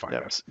 You always find Yep.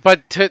 us.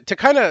 But to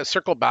kind of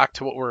circle back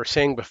to what we were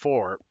saying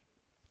before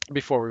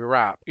we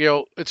wrap,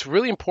 it's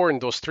really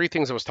important. Those three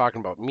things I was talking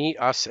about, me,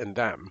 us, and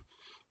them.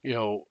 You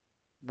know,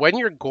 when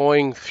you're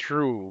going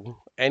through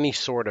any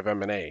sort of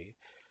M&A,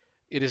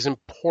 it is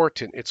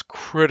important, it's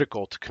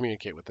critical to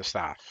communicate with the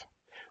staff.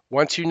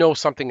 Once you know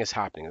something is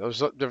happening,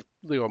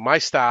 my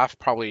staff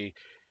probably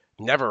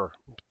never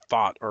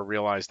thought or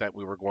realized that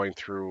we were going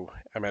through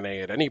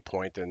M&A at any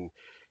point. And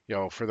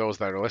for those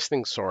that are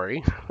listening,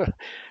 sorry, but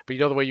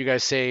the way you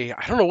guys say,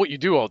 I don't know what you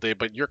do all day,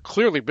 but you're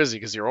clearly busy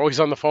because you're always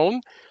on the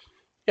phone.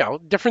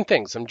 Different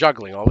things. I'm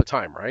juggling all the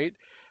time, right?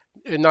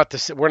 And not to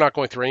say we're not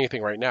going through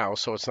anything right now,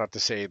 so it's not to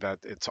say that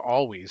it's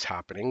always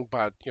happening,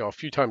 but a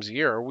few times a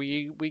year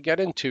we get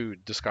into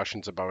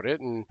discussions about it,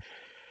 and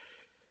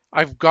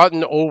I've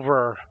gotten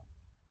over.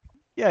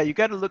 Yeah, you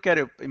got to look at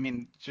it. I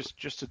mean,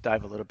 just to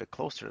dive a little bit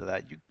closer to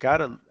that, you got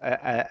to,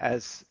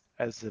 as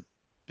a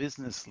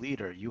business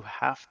leader, you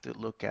have to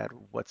look at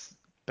what's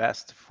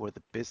best for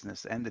the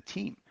business and the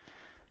team.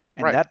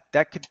 And Right,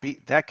 that could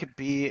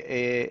be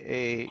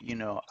a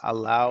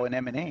allow an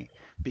M&A,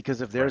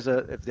 because right. if there's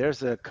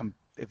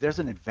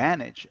an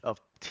advantage of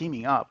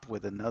teaming up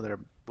with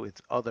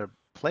other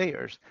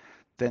players,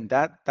 then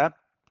that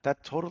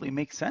totally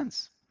makes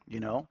sense, you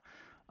know.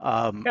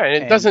 Yeah, and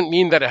it And doesn't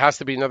mean that it has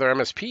to be another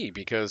MSP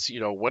because,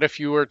 what if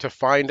you were to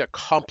find a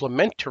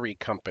complementary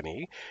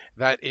company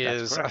that that's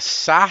is a correct.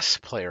 SaaS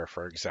player,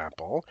 for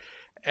example,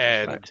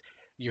 That's right. and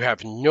you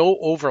have no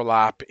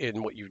overlap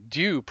in what you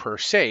do per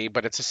se,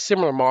 but it's a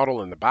similar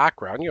model in the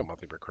background,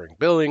 monthly recurring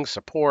billing,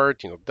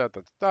 support,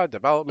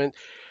 development,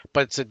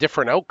 but it's a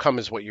different outcome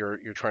is what you're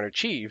trying to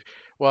achieve.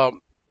 Well,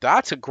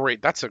 that's a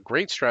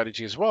great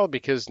strategy as well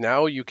because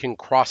now you can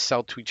cross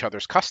sell to each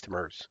other's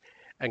customers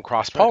and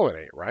cross That's right.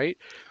 pollinate, right?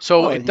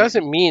 So Well, it and you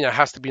doesn't mean it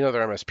has to be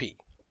another MSP,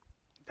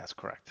 That's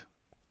correct.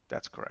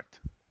 That's correct.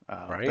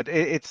 right? But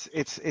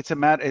it's a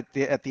matter at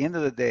the end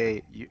of the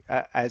day,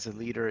 as a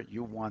leader,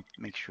 you want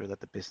to make sure that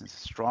the business is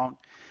strong,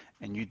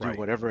 and you do Right.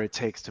 whatever it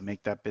takes to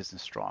make that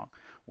business strong.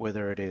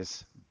 Whether it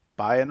is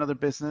buy another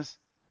business,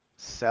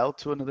 sell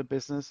to another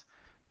business,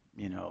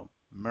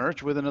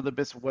 merge with another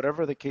business,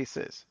 whatever the case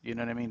is. You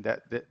know what I mean?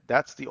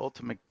 That's the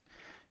ultimate,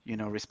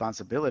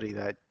 responsibility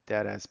that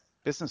as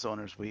business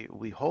owners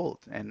we hold,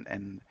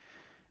 and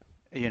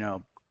you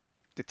know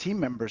the team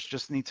members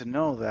just need to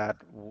know that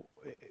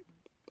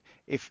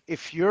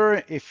if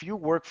you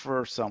work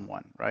for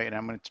someone, right, and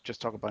I'm going to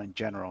just talk about in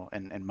general,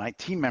 and my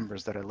team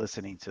members that are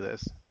listening to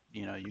this,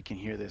 you can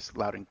hear this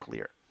loud and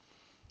clear.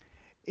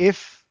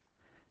 If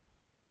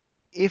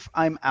if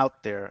I'm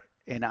out there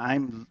and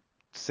I'm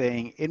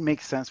saying it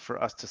makes sense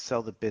for us to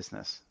sell the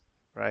business,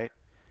 right,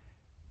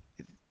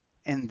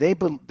 and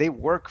they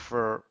work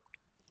for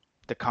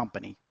the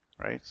company,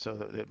 right,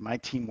 so my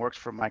team works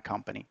for my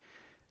company,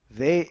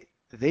 they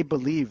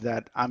believe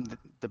that I'm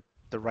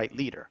the right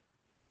leader,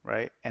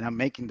 right? And I'm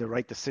making the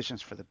right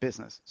decisions for the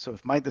business. So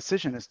if my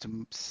decision is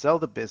to sell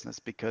the business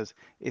because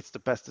it's the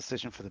best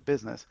decision for the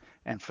business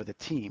and for the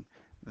team,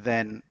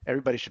 then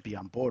everybody should be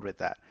on board with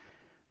that.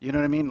 You know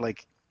what I mean?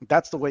 Like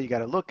that's the way you got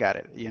to look at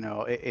it.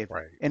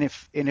 Right.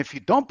 If you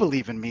don't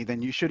believe in me,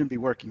 then you shouldn't be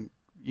working,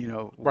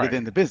 Right.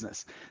 within the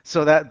business.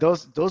 So that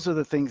those are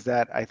the things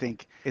that I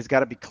think is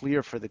got to be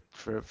clear for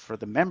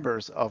the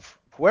members of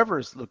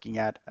whoever's looking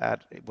at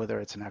whether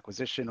it's an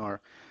acquisition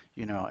or,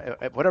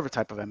 whatever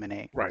type of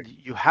M&A. Right.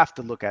 You have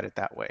to look at it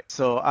that way.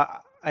 So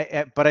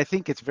but I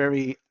think it's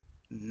very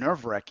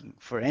nerve-wracking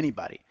for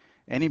anybody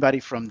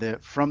from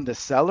the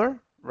seller,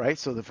 right?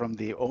 So from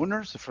the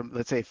owners, from,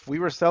 let's say, if we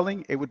were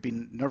selling, it would be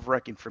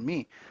nerve-wracking for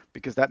me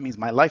because that means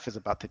my life is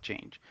about to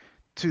change,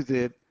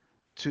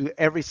 to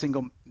every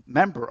single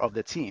member of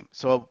the team.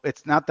 So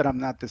it's not that I'm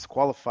not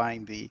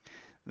disqualifying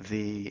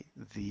the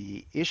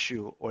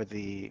issue or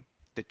the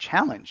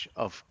challenge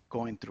of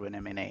going through an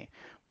M&A,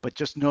 but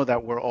just know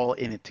that we're all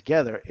in it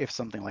together if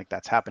something like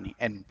that's happening.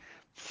 And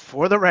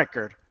for the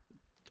record,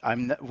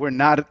 we're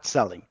not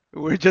selling.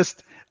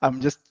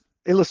 I'm just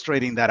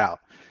illustrating that out,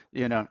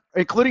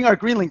 including our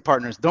Greenlink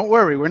partners. Don't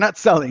worry, we're not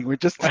selling. We're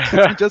just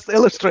just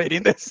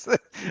illustrating this.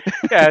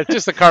 Yeah, it's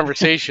just a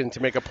conversation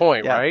to make a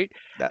point, Yeah, right?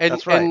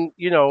 that's right.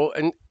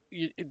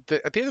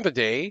 At the end of the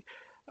day,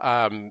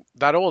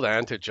 that old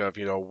adage of,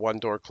 one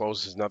door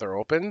closes, another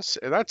opens,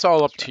 that's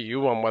all up That's to right.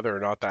 you on whether or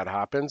not that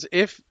happens.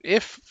 If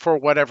for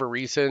whatever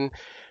reason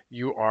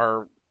you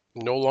are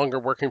no longer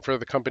working for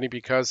the company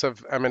because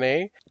of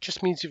M&A, it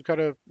just means you've got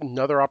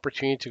another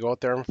opportunity to go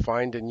out there and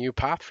find a new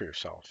path for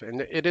yourself.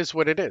 And it is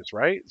what it is,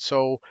 right?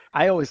 So,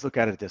 I always look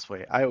at it this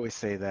way. I always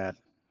say that,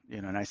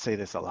 and I say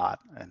this a lot,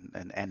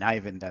 and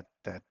Ivan that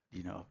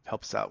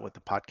helps out with the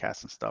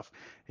podcast and stuff.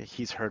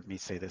 He's heard me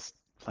say this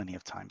plenty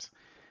of times.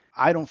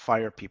 I don't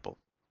fire people.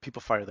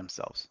 People fire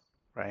themselves,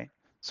 right?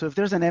 So if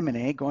there's an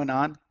M&A going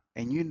on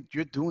and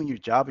you're doing your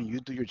job and you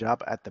do your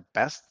job at the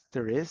best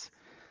there is,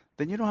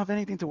 then you don't have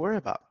anything to worry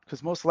about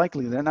because most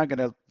likely they're not going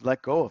to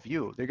let go of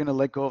you. They're going to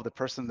let go of the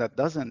person that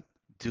doesn't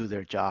do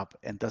their job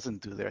and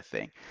doesn't do their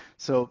thing.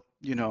 So,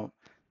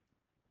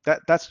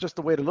 that's just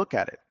the way to look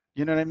at it.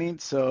 You know what I mean?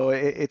 So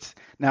it's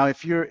now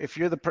if you're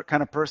the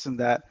kind of person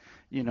that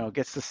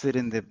gets to sit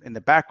in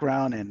the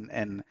background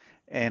and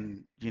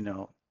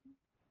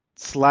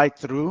slide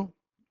through,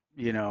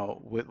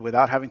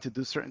 without having to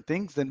do certain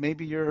things, then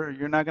maybe you're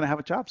not going to have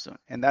a job soon,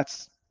 and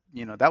that's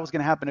that was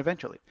going to happen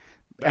eventually,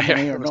 yeah,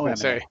 M&A I or was no going to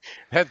say M&A.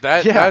 that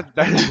that Yeah, that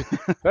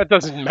that that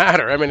doesn't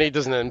matter. M&A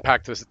doesn't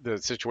impact the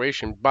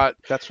situation, but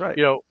that's right.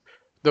 you know,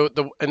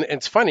 the and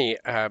it's funny,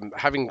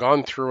 having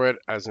gone through it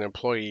as an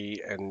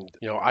employee, and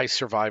I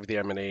survived the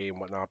M&A and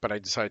whatnot, but I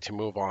decided to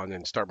move on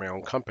and start my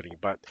own company.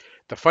 But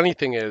the funny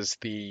thing is,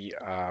 the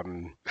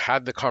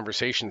had the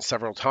conversation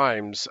several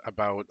times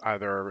about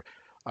either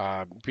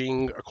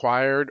being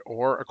acquired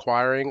or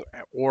acquiring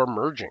or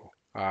merging.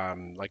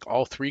 Like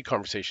all three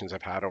conversations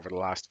I've had over the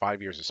last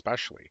 5 years,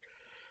 especially.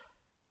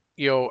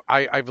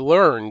 I've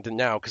learned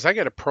now because I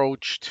get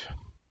approached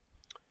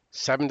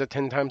 7 to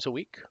 10 times a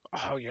week.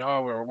 Oh, we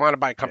want to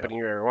buy a Yeah, company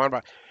here. We want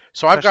to buy.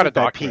 So I've got especially a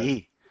by document.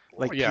 PE,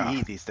 like Yeah,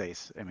 PE these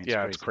days. I mean, it's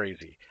yeah, it's crazy.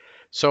 crazy.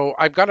 So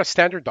I've got a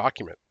standard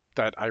document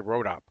that I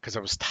wrote up because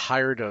I was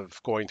tired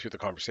of going through the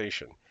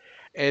conversation.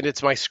 And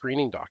it's my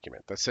screening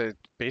document that said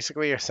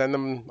basically I send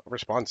them a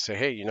response, say,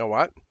 hey, you know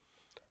what?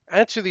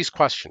 Answer these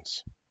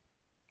questions.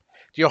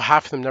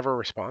 Half of them never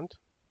respond.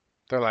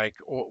 They're like,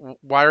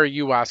 why are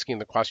you asking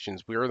the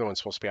questions? We're the ones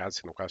supposed to be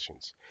asking the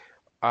questions.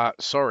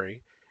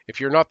 Sorry,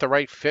 if you're not the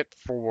right fit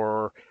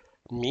for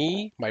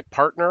me, my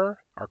partner,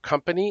 our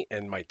company,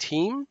 and my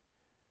team,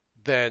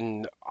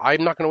 then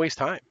I'm not going to waste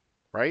time,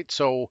 right?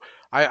 So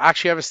I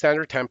actually have a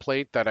standard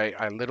template that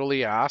I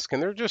literally ask,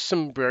 and they're just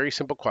some very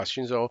simple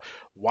questions. So,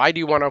 why do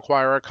you want to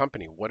acquire a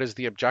company? What is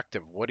the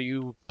objective? What do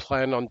you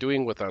plan on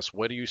doing with us?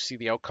 What do you see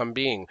the outcome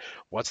being?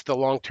 What's the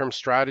long-term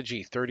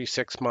strategy?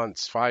 36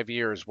 months, 5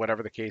 years,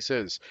 whatever the case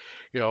is.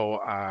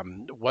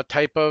 What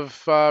type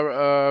of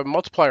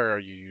multiplier are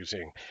you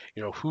using?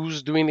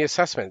 Who's doing the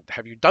assessment?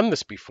 Have you done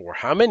this before?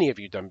 How many have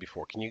you done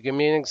before? Can you give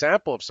me an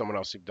example of someone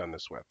else you've done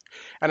this with?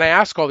 And I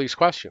ask all these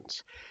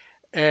questions.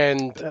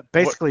 And what,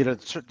 Basically to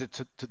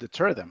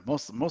deter them.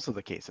 Most of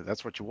the cases,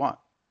 that's what you want,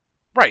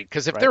 right,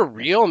 because if right? they're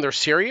real and they're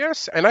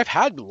serious, and I've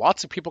had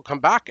lots of people come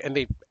back and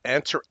they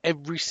answer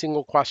every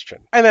single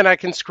question. And then I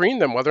can screen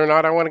them whether or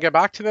not I want to get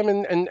back to them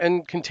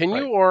and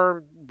continue Right,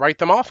 or write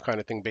them off kind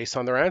of thing based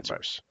on their right.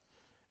 answers.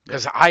 Yep.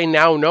 Because I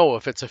now know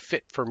if it's a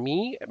fit for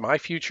me, my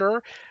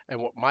future, and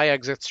what my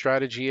exit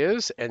strategy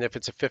is, and if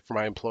it's a fit for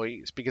my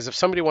employees. Because if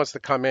somebody wants to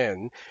come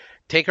in,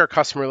 take our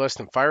customer list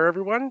and fire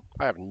everyone,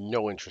 I have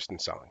no interest in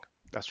selling.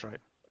 That's right.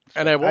 That's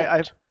And right. I I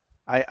won't.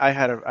 I've, I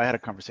had a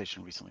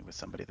conversation recently with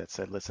somebody that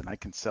said, listen, I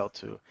can sell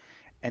to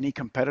any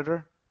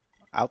competitor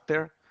out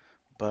there,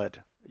 but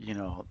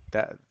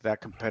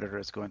that competitor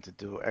is going to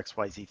do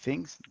XYZ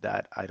things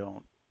that I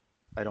don't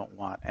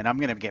want, and I'm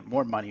going to get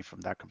more money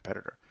from that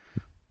competitor,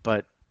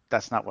 but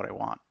that's not what I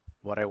want.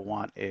 What I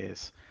want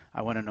is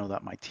I want to know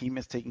that my team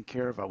is taken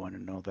care of. I want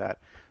to know that,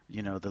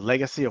 the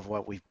legacy of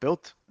what we've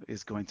built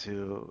is going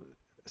to,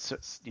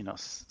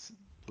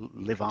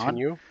 live on,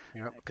 Continue.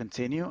 Yeah.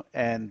 continue,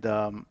 and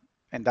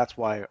that's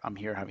why I'm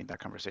here having that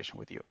conversation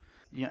with you.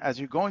 As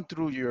you're going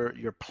through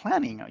your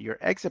planning, your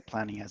exit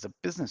planning as a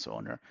business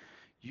owner,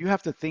 you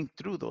have to think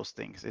through those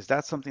things. Is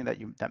that something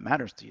that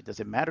matters to you? Does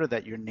it matter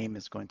that your name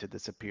is going to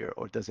disappear,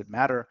 or does it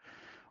matter,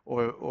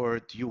 or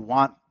do you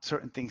want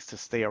certain things to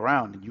stay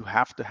around? And you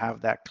have to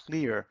have that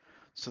clear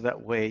so that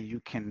way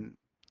you can,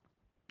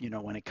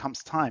 when it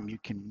comes time, you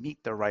can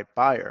meet the right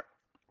buyer,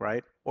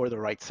 right? Or the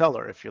right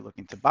seller if you're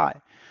looking to buy.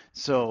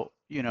 So,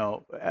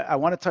 I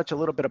want to touch a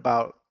little bit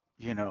about,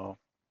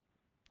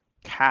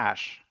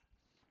 cash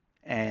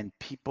and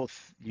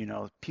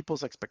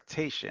people's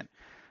expectation,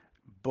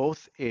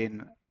 both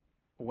in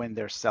when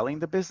they're selling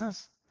the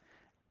business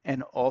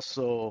and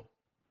also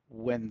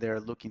when they're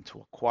looking to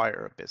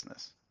acquire a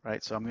business,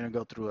 right? So I'm going to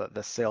go through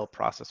the sale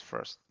process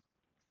first.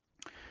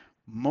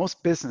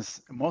 Most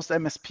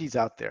MSPs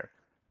out there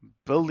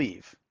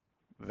believe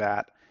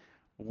that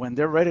when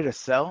they're ready to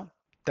sell,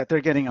 that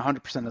they're getting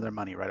 100% of their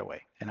money right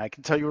away. And I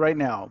can tell you right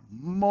now,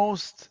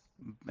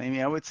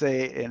 maybe I would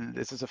say, and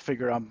this is a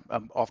figure I'm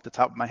off the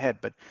top of my head,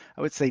 but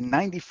I would say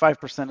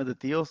 95% of the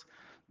deals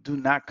do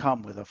not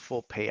come with a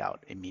full payout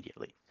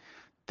immediately.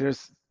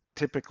 There's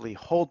typically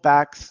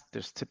holdbacks.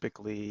 There's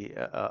typically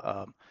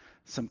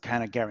some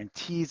kind of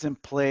guarantees in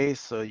place.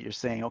 So you're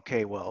saying,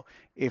 okay, well,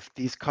 if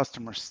these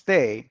customers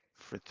stay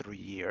for 3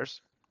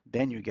 years,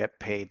 then you get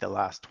paid the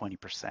last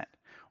 20%.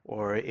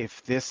 Or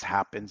if this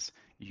happens,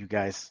 you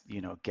guys,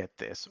 get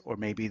this. Or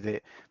maybe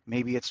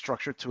it's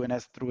structured through an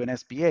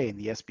SBA, and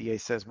the SBA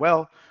says,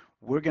 well,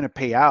 we're going to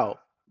pay out,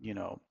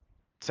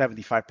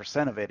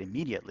 75% of it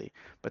immediately,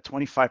 but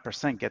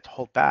 25% gets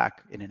held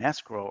back in an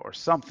escrow or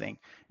something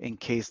in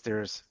case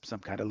there's some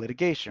kind of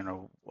litigation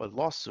or a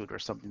lawsuit or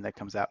something that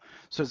comes out.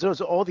 So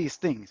there's all these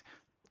things.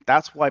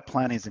 That's why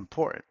planning is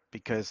important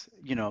because,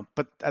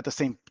 but at the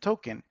same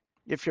token,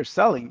 if you're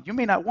selling, you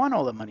may not want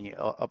all the money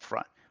up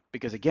front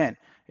because again,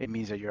 it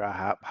means that you're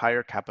a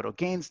higher capital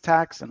gains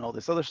tax and all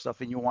this other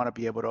stuff, and you want to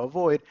be able to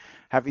avoid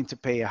having to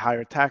pay a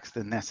higher tax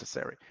than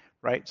necessary,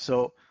 right?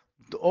 So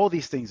all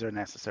these things are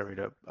necessary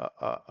to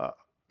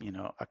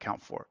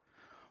account for.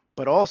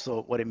 But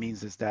also what it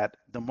means is that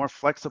the more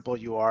flexible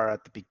you are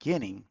at the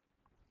beginning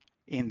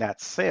in that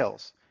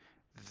sales,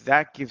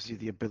 that gives you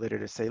the ability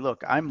to say,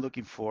 look, I'm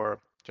looking for,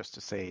 just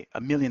to say,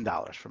 $1 million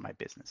for my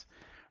business,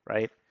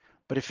 right?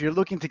 But if you're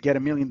looking to get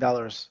 $1 million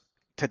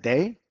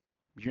today,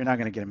 you're not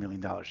going to get $1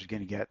 million. You're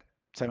going to get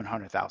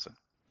 700,000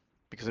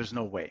 because there's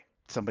no way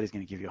somebody's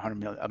going to give you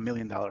 $1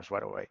 million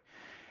right away.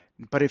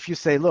 But if you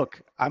say,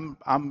 look,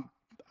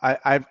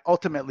 I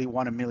ultimately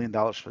want $1 million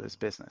for this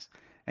business,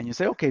 and you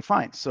say, okay,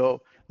 fine.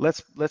 So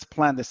let's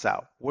plan this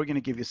out. We're going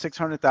to give you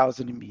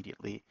 600,000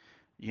 immediately.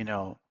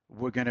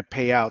 We're going to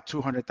pay out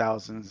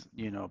 200,000,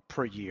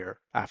 per year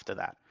after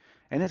that,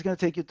 and it's going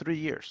to take you 3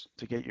 years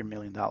to get your $1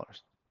 million.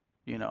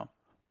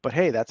 But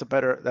hey, that's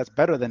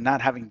better than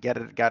not having got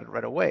it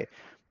right away.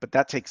 But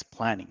that takes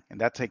planning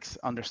and that takes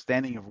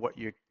understanding of what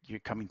you're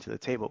coming to the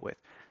table with.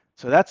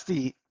 So that's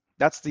the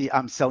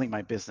I'm selling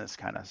my business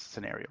kind of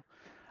scenario.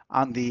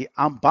 On the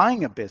I'm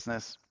buying a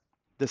business,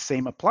 the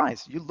same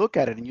applies. You look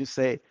at it and you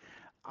say,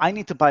 I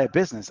need to buy a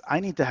business. I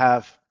need to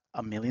have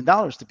 $1 million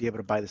to be able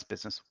to buy this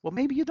business. Well,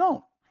 maybe you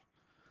don't.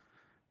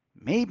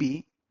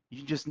 Maybe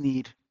you just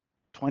need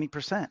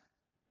 20%,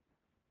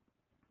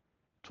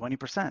 or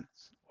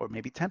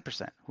maybe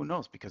 10%. Who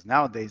knows? Because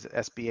nowadays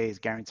SBA is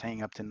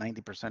guaranteeing up to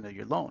 90% of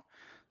your loan.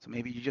 So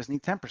maybe you just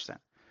need 10%.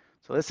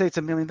 So let's say it's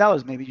 $1 million.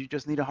 Maybe you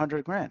just need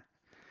 100 grand.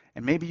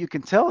 And maybe you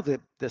can tell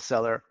the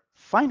seller,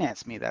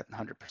 finance me that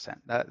 100%,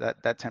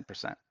 that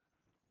 10%.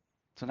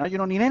 So now you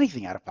don't need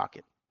anything out of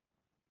pocket.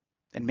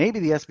 And maybe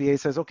the SBA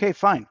says, okay,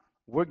 fine,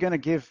 we're going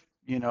to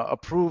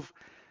approve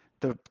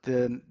the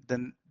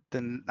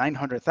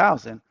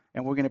 900,000,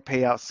 and we're going to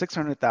pay out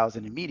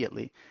 600,000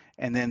 immediately,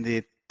 and then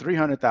the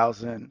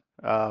 300,000,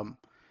 over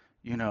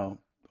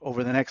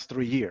the next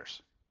 3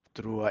 years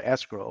through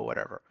escrow or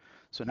whatever.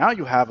 So now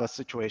you have a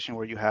situation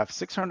where you have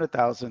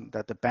 600,000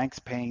 that the bank's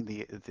paying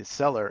the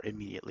seller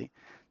immediately.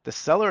 The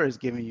seller is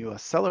giving you a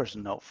seller's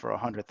note for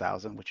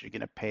 100,000, which you're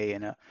going to pay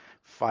in a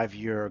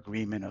 5-year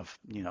agreement of,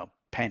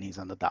 pennies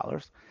on the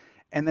dollars.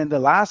 And then the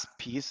last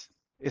piece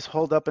is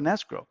hold up in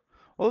escrow.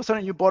 All of a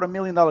sudden you bought $1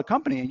 million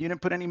company and you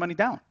didn't put any money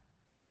down.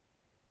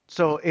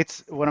 So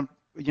it's what I'm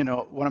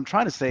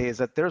trying to say is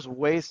that there's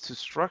ways to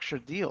structure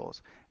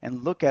deals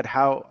and look at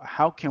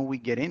how can we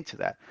get into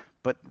that.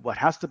 But what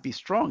has to be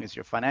strong is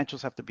your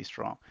financials have to be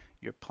strong,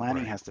 your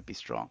planning has to be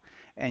strong,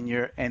 and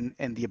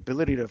the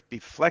ability to be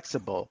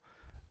flexible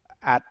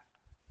at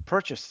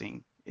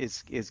purchasing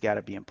is got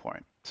to be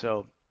important.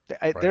 So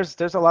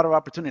there's a lot of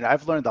opportunity.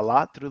 I've learned a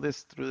lot through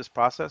this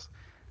process,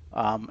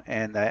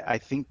 and I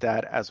think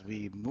that as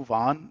we move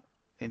on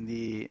in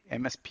the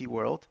MSP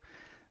world,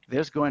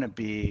 there's going to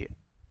be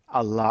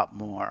a lot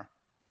more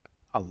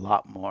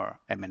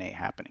M&A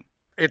happening.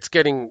 it's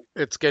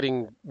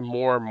getting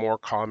more and more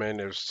common.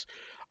 As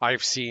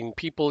I've seen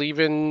people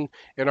even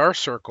in our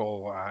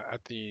circle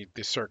at the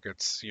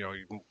circuits.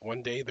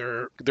 One day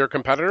they're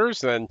competitors,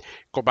 then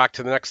go back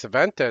to the next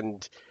event,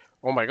 and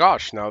oh my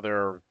gosh, now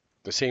they're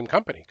the same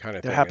company kind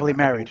of They're thing. And happily I mean,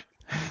 married.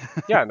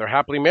 yeah, and they're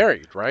happily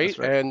married, right? That's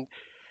right.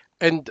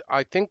 And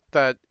I think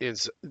that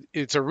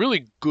it's a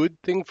really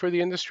good thing for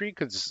the industry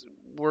because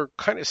we're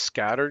kind of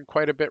scattered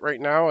quite a bit right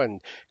now,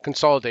 and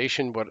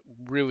consolidation would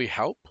really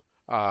help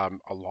a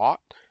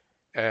lot,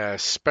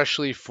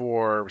 especially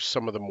for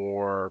some of the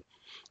more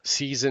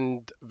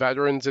seasoned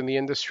veterans in the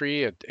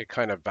industry. It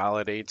kind of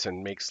validates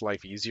and makes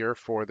life easier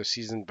for the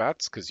seasoned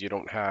vets because you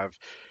don't have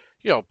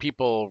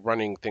people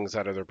running things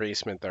out of their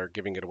basement that are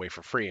giving it away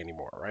for free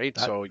anymore, right?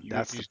 So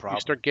That's the you problem.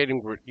 start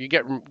getting you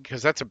get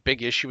because that's a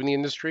big issue in the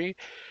industry.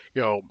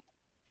 You know,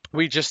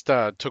 we just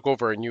took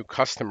over a new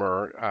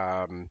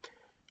customer.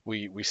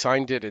 We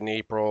signed it in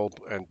April,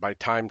 and by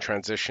time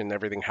transition,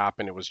 everything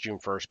happened. It was June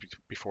 1st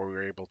before we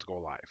were able to go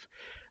live.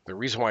 The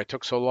reason why it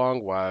took so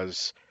long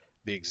was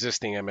the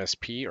existing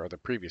MSP, or the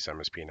previous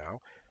MSP now,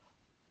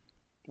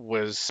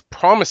 was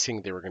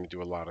promising they were going to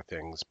do a lot of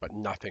things, but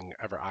nothing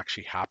ever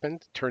actually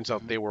happened. Turns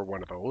out Hmm. they were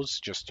one of those,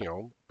 just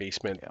Yeah.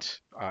 basement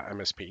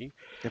MSP.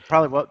 They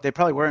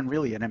probably weren't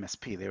really an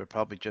MSP. They were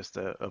probably just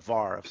a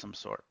VAR of some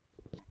sort.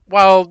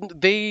 Well,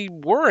 they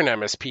were an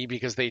MSP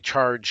because they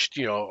charged,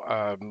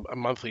 a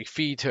monthly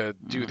fee to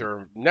do Mm,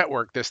 their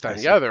network, this, that, I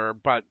and the see. other.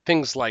 But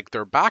things like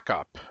their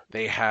backup,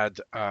 they had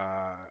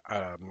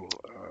a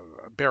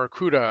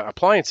Barracuda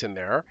appliance in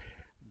there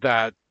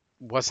that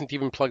wasn't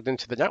even plugged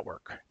into the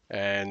network,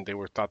 and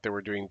thought they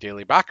were doing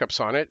daily backups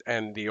on it.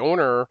 And the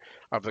owner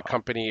of the Wow.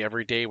 company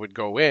every day would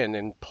go in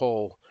and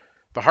pull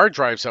the hard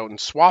drives out and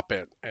swap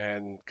it,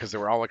 and because they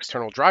were all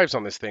external drives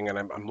on this thing. And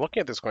I'm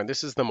looking at this going,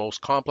 this is the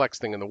most complex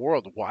thing in the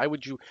world. Why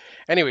would you?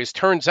 Anyways,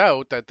 turns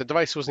out that the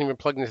device wasn't even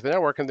plugged into the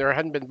network, and there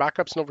hadn't been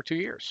backups in over 2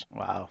 years.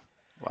 Wow.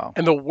 Wow.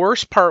 And the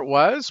worst part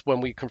was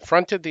when we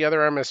confronted the other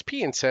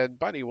MSP and said,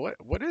 buddy,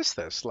 what is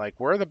this? Like,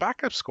 where are the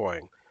backups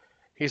going?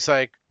 He's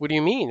like, what do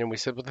you mean? And we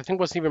said, well, the thing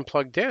wasn't even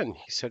plugged in.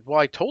 He said, well,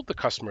 I told the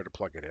customer to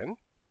plug it in.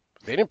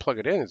 They didn't plug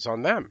it in. It's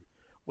on them.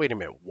 Wait a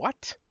minute,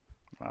 what?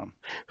 Wow.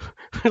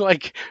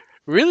 Like,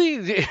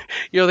 really?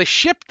 They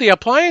shipped the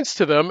appliance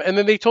to them, and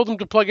then they told them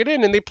to plug it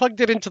in, and they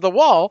plugged it into the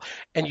wall.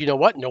 And you know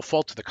what? No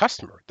fault to the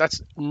customer.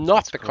 That's not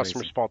That's the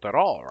customer's crazy. fault at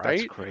all, That's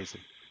right? crazy.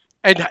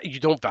 And you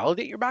don't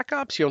validate your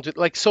backups. You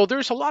don't so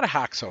there's a lot of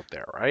hacks out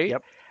there, right?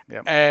 Yep.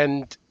 Yep.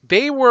 And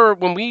they were,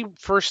 when we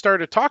first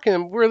started talking to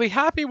them, really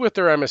happy with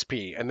their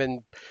MSP. And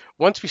then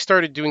once we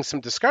started doing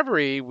some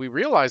discovery, we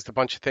realized a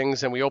bunch of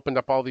things, and we opened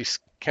up all these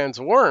cans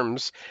of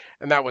worms,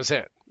 and that was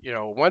it.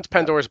 Once Yep.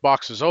 Pandora's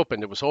box was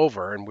opened, it was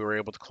over, and we were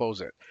able to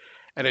close it.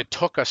 And it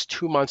took us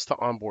 2 months to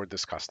onboard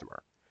this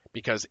customer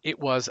because it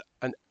was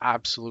an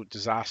absolute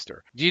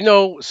disaster. Do you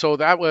know? So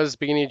that was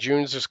beginning of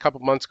June, just a couple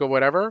months ago,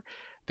 whatever.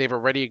 They've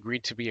already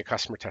agreed to be a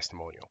customer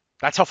testimonial.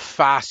 That's how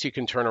fast you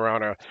can turn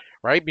around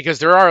right? Because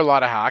there are a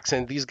lot of hacks,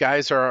 and these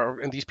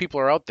people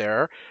are out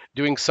there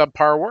doing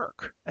subpar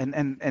work.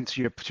 And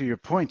to your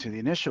point, to the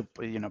initial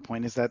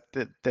point is that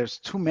there's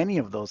too many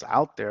of those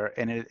out there,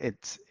 and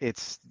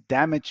it's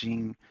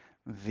damaging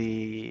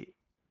the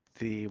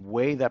the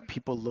way that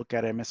people look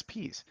at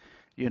MSPs,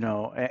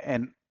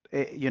 and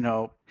it, you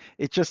know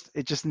it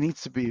just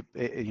needs to be,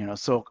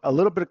 so a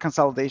little bit of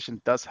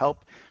consolidation does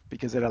help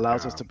because it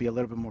allows us Yeah. to be a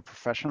little bit more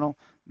professional.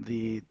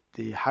 The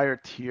higher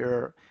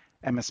tier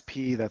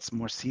MSP that's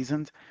more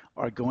seasoned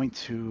are going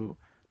to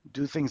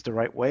do things the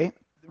right way.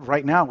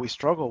 Right now, we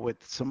struggle with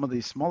some of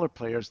these smaller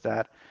players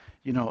that,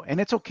 and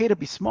it's okay to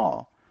be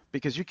small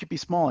because you could be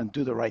small and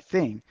do the right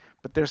thing,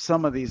 but there's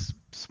some of these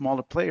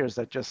smaller players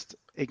that just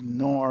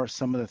ignore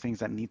some of the things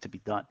that need to be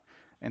done.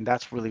 And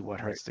that's really what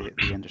Right. hurts the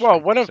Well,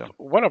 industry. So,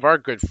 one of our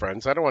good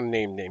friends, I don't want to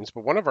name names,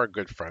 but one of our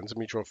good friends, a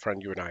mutual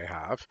friend you and I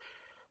have,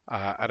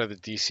 out of the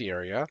DC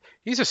area,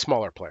 he's a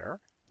smaller player.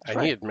 that's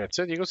And he right. admits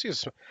it. He goes,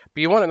 but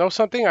you want to know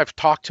something? I've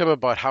talked to him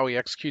about how he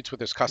executes with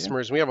his Yeah,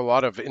 customers. We have a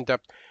lot of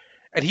in-depth,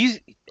 and he's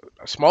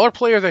a smaller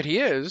player that he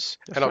is.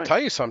 And that's I'll right. tell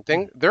you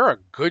something, they're a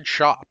good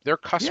shop. Their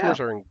Yeah. customers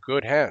are in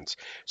good hands.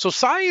 So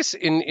size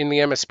in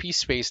the MSP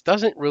space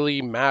doesn't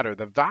really matter.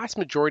 The vast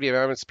majority of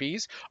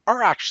MSPs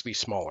are actually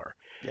smaller.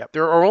 Yep.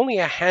 There are only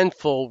a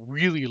handful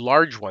really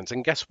large ones.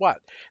 And guess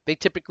what? They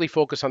typically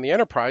focus on the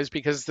enterprise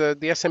because the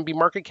SMB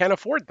market can't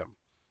afford them,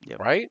 Yep.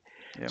 right?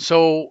 Yep.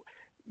 So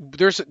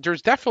there's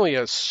definitely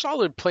a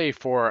solid play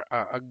for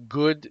a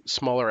good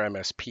smaller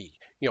MSP.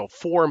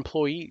 4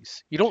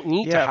 employees. You don't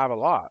need to Yeah. have a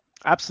lot,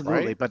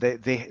 Absolutely, right?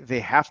 but they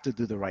have to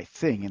do the right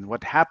thing. And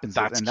what happens is,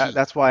 That's and key.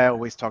 that's why I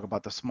always talk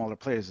about the smaller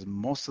players, is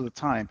most of the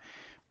time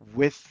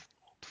with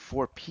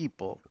four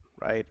people,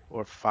 right,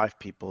 or five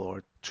people,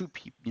 or two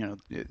people,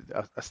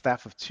 a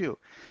staff of two,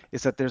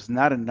 is that there's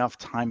not enough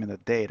time in the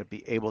day to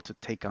be able to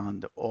take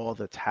on all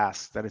the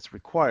tasks that it's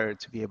required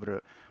to be able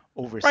to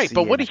Right,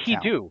 but oversee what an did he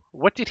account. do?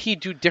 What did he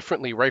do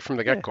differently right from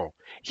the Yeah, get-go?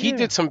 He yeah.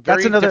 did some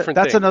That's very another. different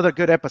That's things, another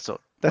good episode.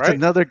 That's right?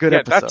 another good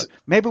Yeah, that's episode.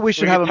 Maybe we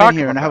should we have could him in talk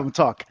here and about have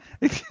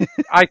that. him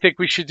talk. I think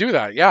we should do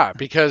that, yeah,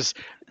 because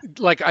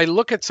like I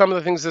look at some of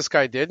the things this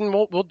guy did, and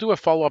we'll do a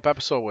follow-up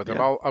episode with him.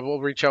 Yeah, I will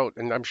reach out,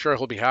 and I'm sure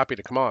he'll be happy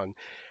to come on.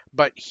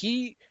 But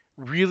he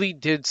really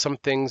did some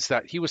things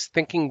that he was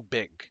thinking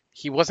big.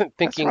 He wasn't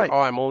that's thinking, right. "Oh,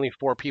 I'm only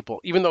four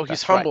people," even though he's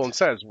That's humble right. and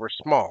says we're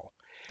small.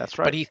 That's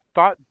But right. he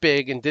thought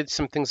big and did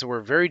some things that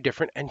were very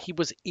different, and he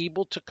was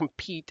able to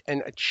compete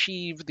and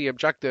achieve the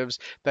objectives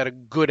that a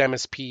good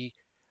MSP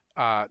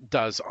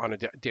does on a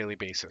daily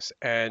basis.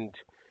 And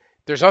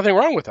there's nothing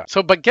wrong with that.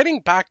 So, but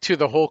getting back to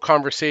the whole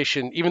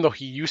conversation, even though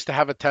he used to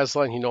have a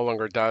Tesla and he no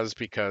longer does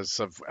because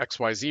of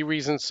XYZ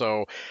reasons,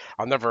 so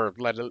I'll never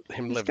let him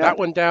He's live got that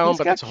one down, he's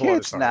but got that's a whole other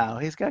kids story. now.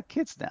 He's got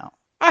kids now.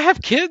 I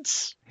have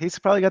kids. He's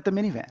probably got the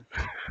minivan.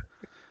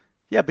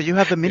 Yeah, but you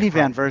have the Yeah, minivan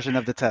well, version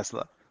of the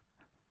Tesla.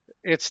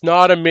 it's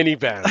not a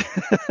minivan.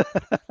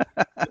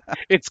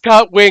 It's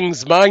got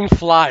wings. Mine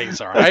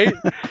flies, all right?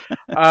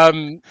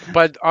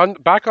 But on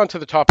back onto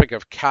the topic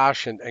of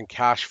cash and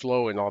cash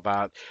flow and all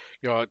that,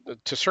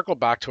 to circle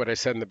back to what I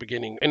said in the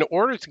beginning, in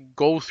order to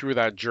go through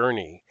that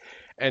journey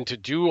and to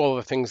do all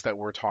the things that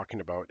we're talking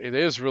about, it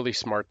is really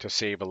smart to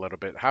save a little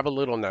bit, have a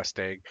little nest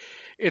egg.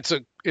 It's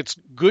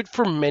good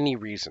for many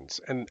reasons,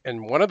 and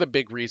one of the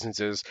big reasons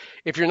is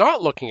if you're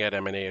not looking at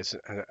M&A as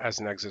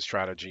an exit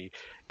strategy,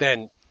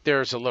 then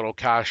there's a little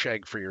cash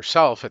egg for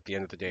yourself at the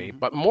end of the day. Hmm.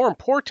 But more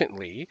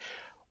importantly,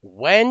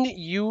 when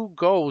you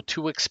go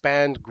to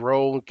expand,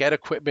 grow, get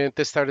equipment,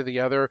 this, that, or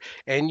the other,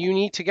 and you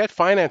need to get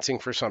financing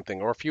for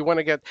something, or if you want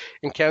to get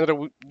in Canada,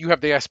 you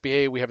have the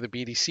SBA, we have the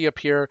BDC up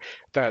here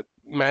that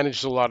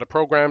manages a lot of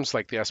programs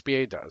like the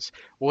SBA does.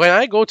 When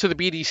I go to the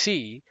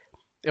BDC,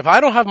 if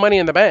I don't have money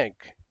in the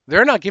bank,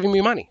 they're not giving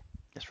me money.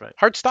 That's right.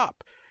 Hard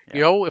stop.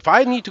 Yeah. If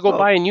I need to go Well,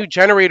 buy a new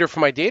generator for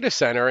my data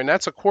center and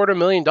that's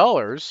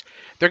 $250,000,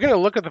 they're going to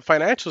look at the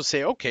financials and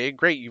say, okay,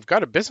 great, you've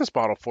got a business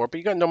model for it, but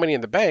you got no money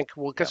in the bank.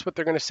 Well, yeah. guess what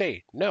they're going to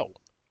say? No.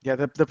 Yeah,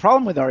 the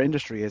problem with our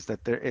industry is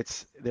that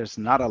there's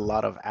not a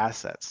lot of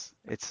assets.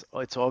 It's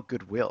all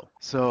goodwill.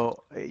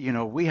 So,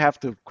 we have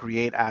to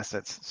create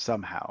assets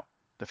somehow.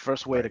 The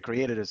first way to Right.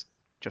 create it is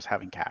just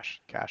having cash.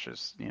 Cash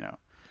is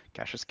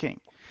king,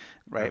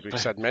 right? As we've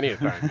said many a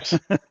times.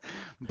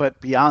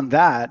 But beyond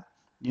that,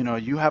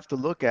 you have to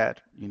look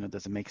at,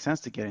 does it make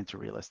sense to get into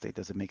real estate?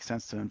 Does it make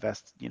sense to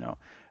invest,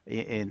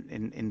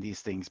 in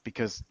these things?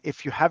 Because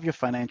if you have your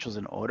financials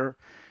in order,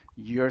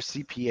 your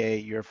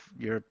CPA,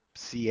 your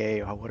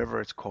CA, or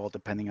whatever it's called,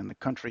 depending on the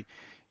country,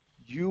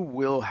 you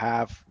will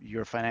have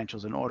your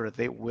financials in order.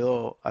 They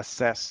will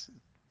assess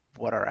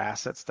what are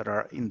assets that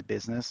are in the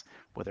business,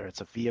 whether it's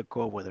a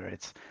vehicle, whether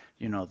it's,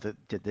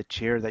 the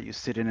chair that you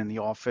sit in the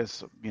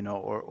office,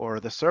 or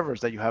the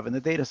servers that you have in the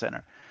data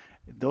center.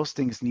 Those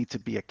things need to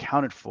be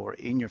accounted for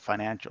in your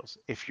financials.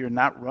 If you're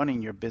not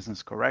running your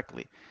business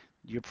correctly,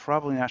 you're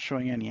probably not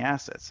showing any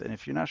assets. And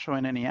if you're not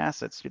showing any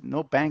assets,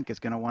 no bank is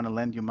going to want to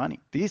lend you money.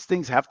 These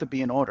things have to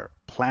be in order.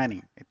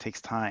 Planning, it takes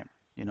time,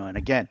 and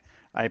again,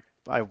 I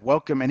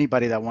welcome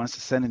anybody that wants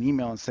to send an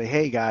email and say,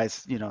 hey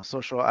guys,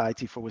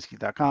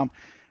 socialitforwhiskey.com,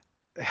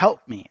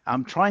 help me.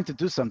 I'm trying to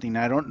do something and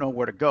I don't know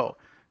where to go.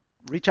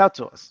 Reach out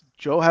to us.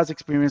 Joe has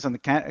experience on the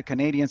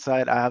Canadian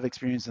side. I have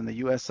experience on the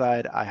US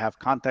side. I have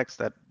contacts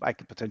that I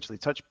could potentially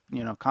touch,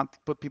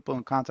 put people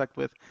in contact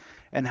with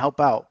and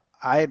help out.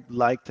 I'd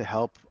like to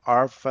help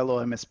our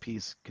fellow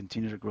MSPs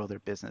continue to grow their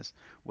business,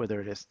 whether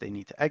it is they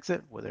need to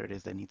exit, whether it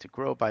is they need to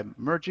grow by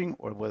merging,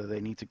 or whether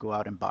they need to go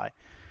out and buy.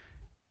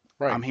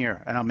 Right. I'm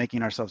here and I'm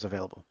making ourselves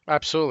available.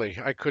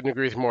 Absolutely. I couldn't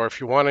agree with more.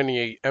 If you want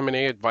any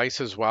M&A advice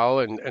as well,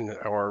 and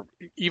or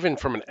even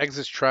from an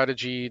exit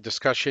strategy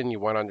discussion, you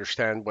want to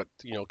understand what,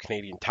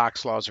 Canadian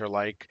tax laws are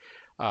like.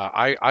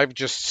 I've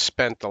just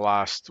spent the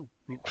last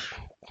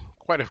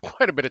quite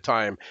a bit of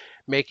time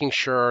making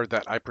sure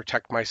that I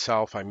protect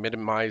myself. I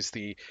minimize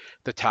the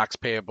tax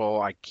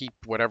payable. I keep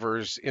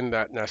whatever's in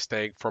that nest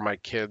egg for my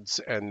kids.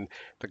 And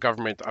the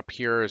government up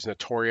here is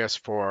notorious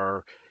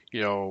for,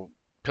 you know,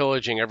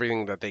 pillaging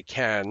everything that they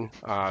can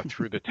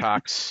through the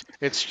tax.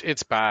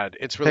 It's bad.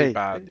 It's really Hey,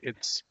 bad. it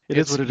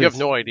is what it You have is.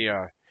 no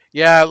idea.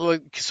 Yeah,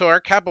 look, so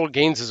our capital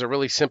gains is a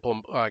really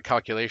simple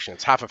calculation.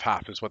 It's half of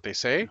half, is what they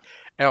say.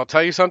 And I'll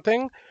tell you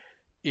something,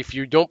 if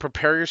you don't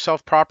prepare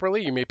yourself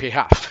properly, you may pay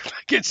half.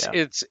 Like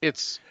Yeah.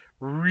 it's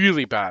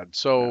really bad. Yeah.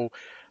 So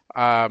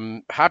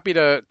happy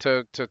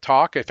to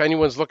talk. If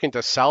anyone's looking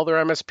to sell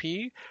their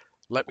MSP,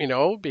 let me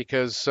know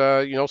because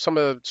some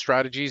of the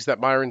strategies that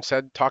Myron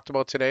talked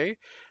about today.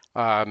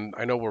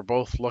 I know we're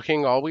both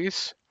looking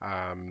always.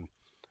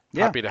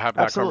 Yeah, Happy to have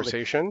that absolutely.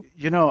 conversation.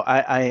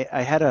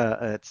 I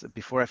had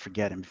before I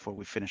forget and before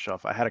we finish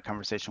off, I had a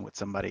conversation with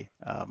somebody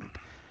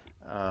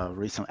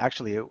recently.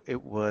 Actually,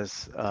 it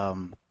was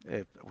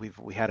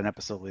we had an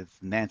episode with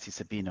Nancy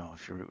Sabino,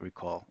 if you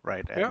recall,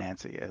 right? At Yeah.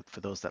 Nancy,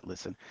 for those that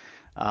listen.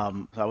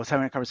 So I was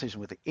having a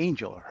conversation with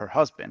Angel, her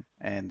husband,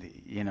 and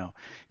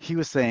he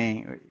was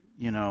saying,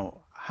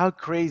 how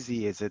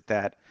crazy is it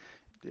that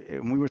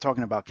and we were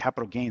talking about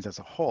capital gains as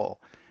a whole,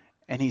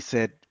 and he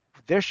said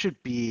there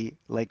should be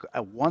like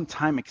a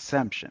one-time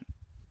exemption,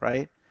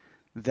 right?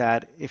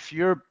 That if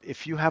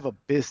you have a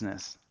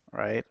business,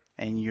 right,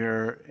 and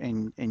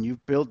you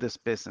build this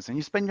business and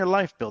you spend your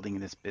life building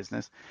this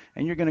business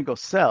and you're going to go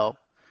sell,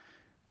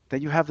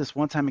 that you have this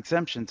one-time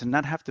exemption to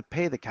not have to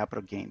pay the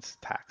capital gains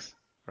tax,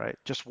 right?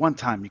 Just one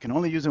time. You can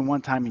only use it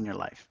one time in your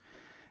life.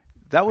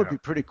 That would be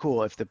pretty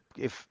cool if the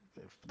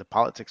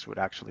politics would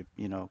actually,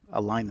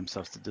 align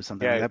themselves to do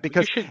something like that,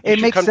 because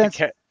it makes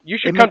sense. You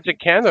should come to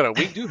Canada.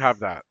 We do have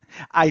that.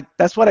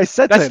 That's what I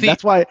said to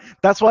him.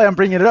 That's why I'm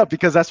bringing it up,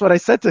 because that's what I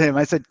said to him.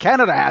 I said,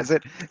 Canada has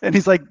it. And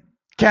he's like,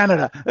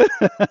 Canada.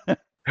 One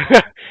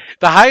of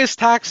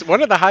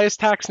the highest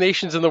tax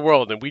nations in the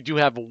world, and we do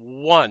have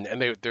one,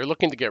 and they're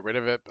looking to get rid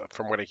of it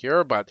from what I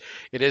hear, but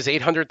it is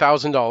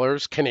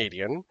 $800,000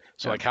 Canadian,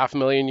 so like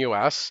 $500,000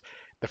 US.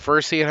 The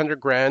first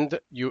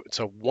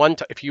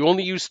 $800,000, if you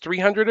only use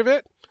 300 of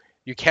it,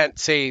 you can't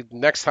say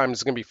next time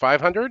it's going to be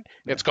 500.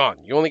 It's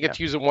gone. You only get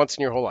to use it once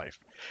in your whole life.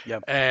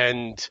 Yep.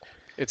 And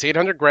it's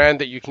 $800,000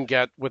 that you can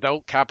get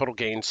without capital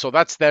gains. So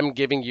that's them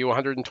giving you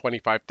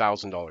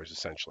 $125,000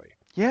 essentially.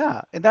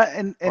 Yeah,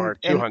 or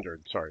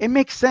 200. Sorry. It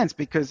makes sense,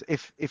 because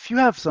if you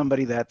have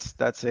somebody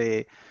that's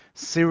a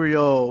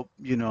serial,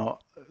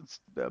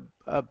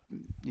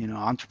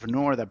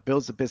 entrepreneur that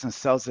builds a business,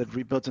 sells it,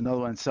 rebuilds another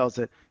one, and sells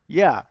it,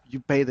 yeah, you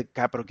pay the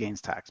capital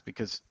gains tax,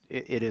 because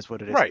it is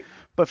what it is. Right.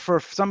 But for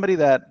somebody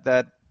that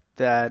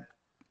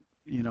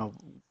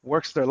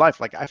works their life,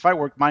 like if I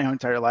work my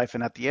entire life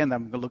and at the end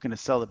I'm looking to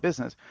sell the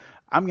business,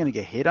 I'm going to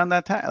get hit on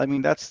that tax. I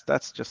mean, that's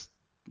just.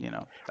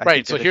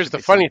 Right. So here's the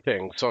funny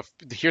thing. So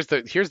here's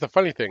the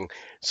funny thing.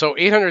 So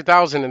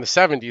 800,000 in the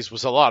 70s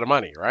was a lot of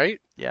money,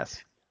 right?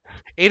 Yes.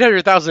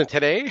 800,000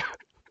 today.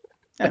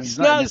 It's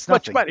not as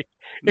much money.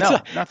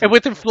 And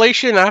with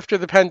inflation after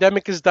the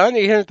pandemic is done,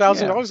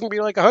 $800,000 is going to be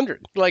like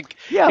 100. Like,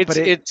 yeah,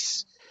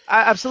 it's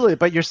absolutely.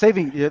 But you're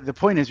saving. The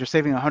point is, you're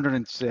saving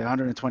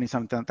 $120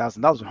 something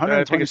thousand dollars.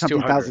 $120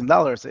 something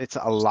 $1,000. It's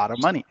a lot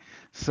of money.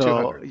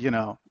 So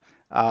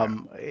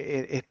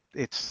it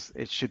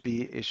should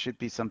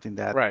be something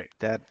that right.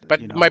 That.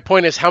 But my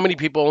point is, how many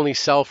people only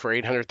sell for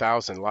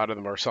 800,000? A lot of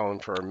them are selling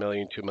for $1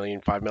 million, $2 million,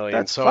 $5 million.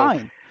 That's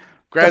fine.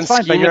 Grand That's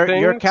fine, scheme but of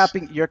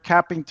things, you're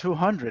capping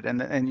 200,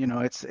 and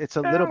it's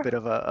a little bit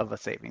of a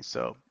savings,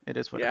 so it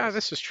is what it is. Yeah,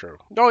 this is true.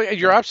 No,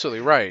 you're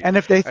absolutely right. And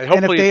if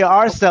they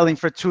are selling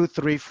for 2,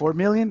 3, 4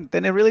 million,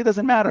 then it really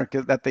doesn't matter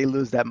that they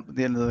lose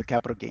the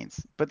capital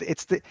gains. But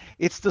it's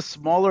the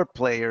smaller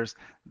players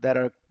that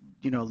are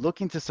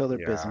looking to sell their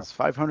business,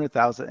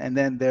 500,000, and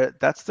then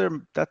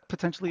that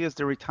potentially is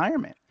their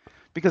retirement.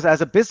 Because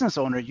as a business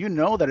owner,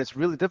 that it's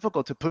really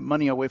difficult to put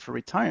money away for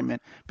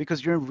retirement,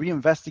 because you're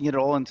reinvesting it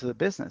all into the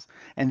business,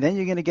 and then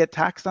you're going to get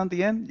taxed on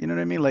the end. You know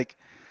what I mean? Like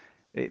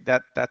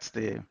that's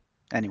the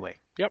anyway.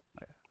 Yep.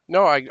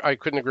 No, I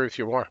couldn't agree with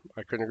you more.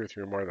 I couldn't agree with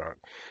you more on that.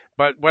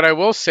 But what I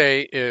will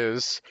say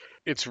is,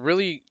 it's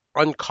really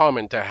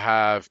uncommon to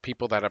have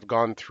people that have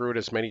gone through it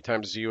as many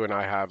times as you and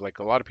I have. Like,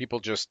 a lot of people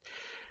just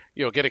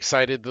get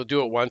excited, they'll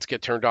do it once,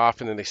 get turned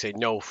off, and then they say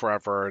no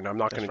forever, and I'm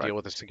not going to deal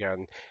with this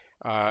again.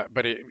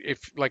 But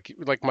if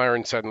like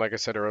Myron said, and like I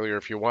said earlier,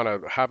 if you want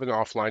to have an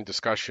offline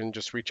discussion,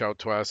 just reach out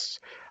to us.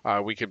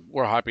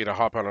 We're happy to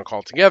hop on a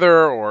call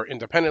together or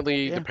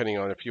independently, depending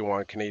on if you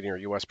want Canadian or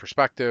U.S.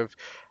 perspective.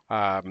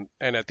 And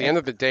at the end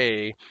of the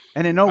day,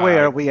 and in no way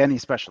are we any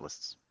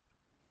specialists.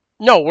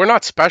 No, we're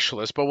not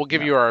specialists, but we'll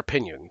give you our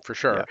opinion for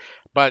sure. Yeah.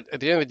 But at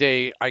the end of the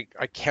day, I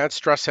can't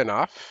stress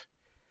enough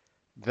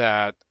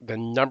that the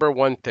number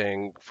one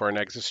thing for an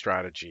exit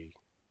strategy,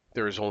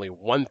 there is only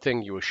one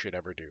thing you should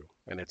ever do,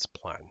 and it's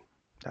plan.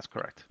 That's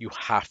correct. You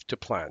have to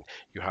plan.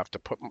 You have to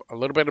put a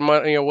little bit of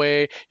money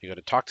away. You got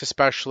to talk to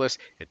specialists.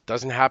 It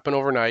doesn't happen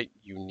overnight.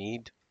 You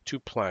need to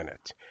plan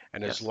it.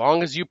 And as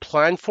long as you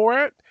plan for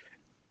it,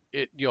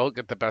 you'll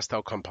get the best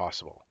outcome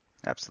possible.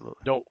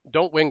 Absolutely.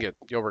 Don't wing it.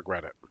 You'll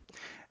regret it.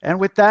 And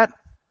with that,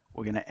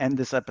 we're going to end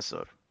this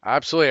episode.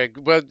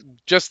 Absolutely. But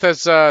just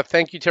as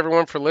thank you to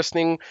everyone for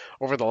listening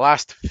over the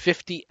last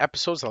 50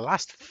 episodes, the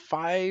last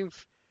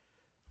 5,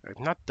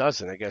 not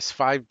dozen, I guess,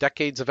 5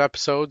 decades of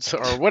episodes,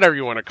 or whatever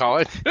you want to call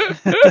it.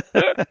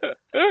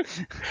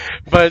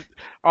 But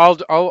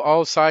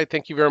all aside,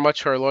 thank you very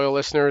much to our loyal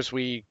listeners.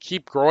 We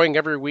keep growing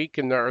every week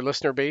in our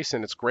listener base,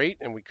 and it's great.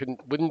 And we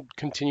wouldn't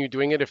continue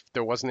doing it if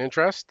there wasn't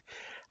interest.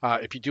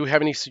 If you do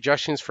have any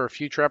suggestions for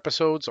future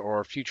episodes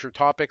or future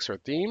topics or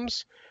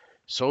themes,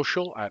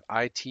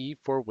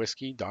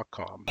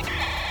 social@itforwhiskey.com.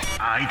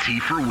 IT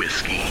for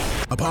Whiskey,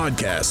 a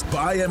podcast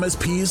by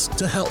MSPs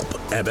to help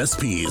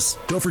MSPs.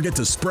 Don't forget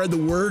to spread the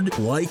word,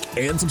 like,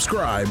 and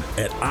subscribe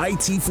at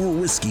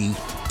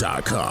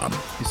itforwhiskey.com.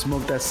 You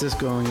smoke that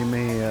Cisco and you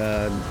may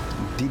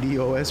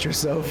DDoS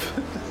yourself.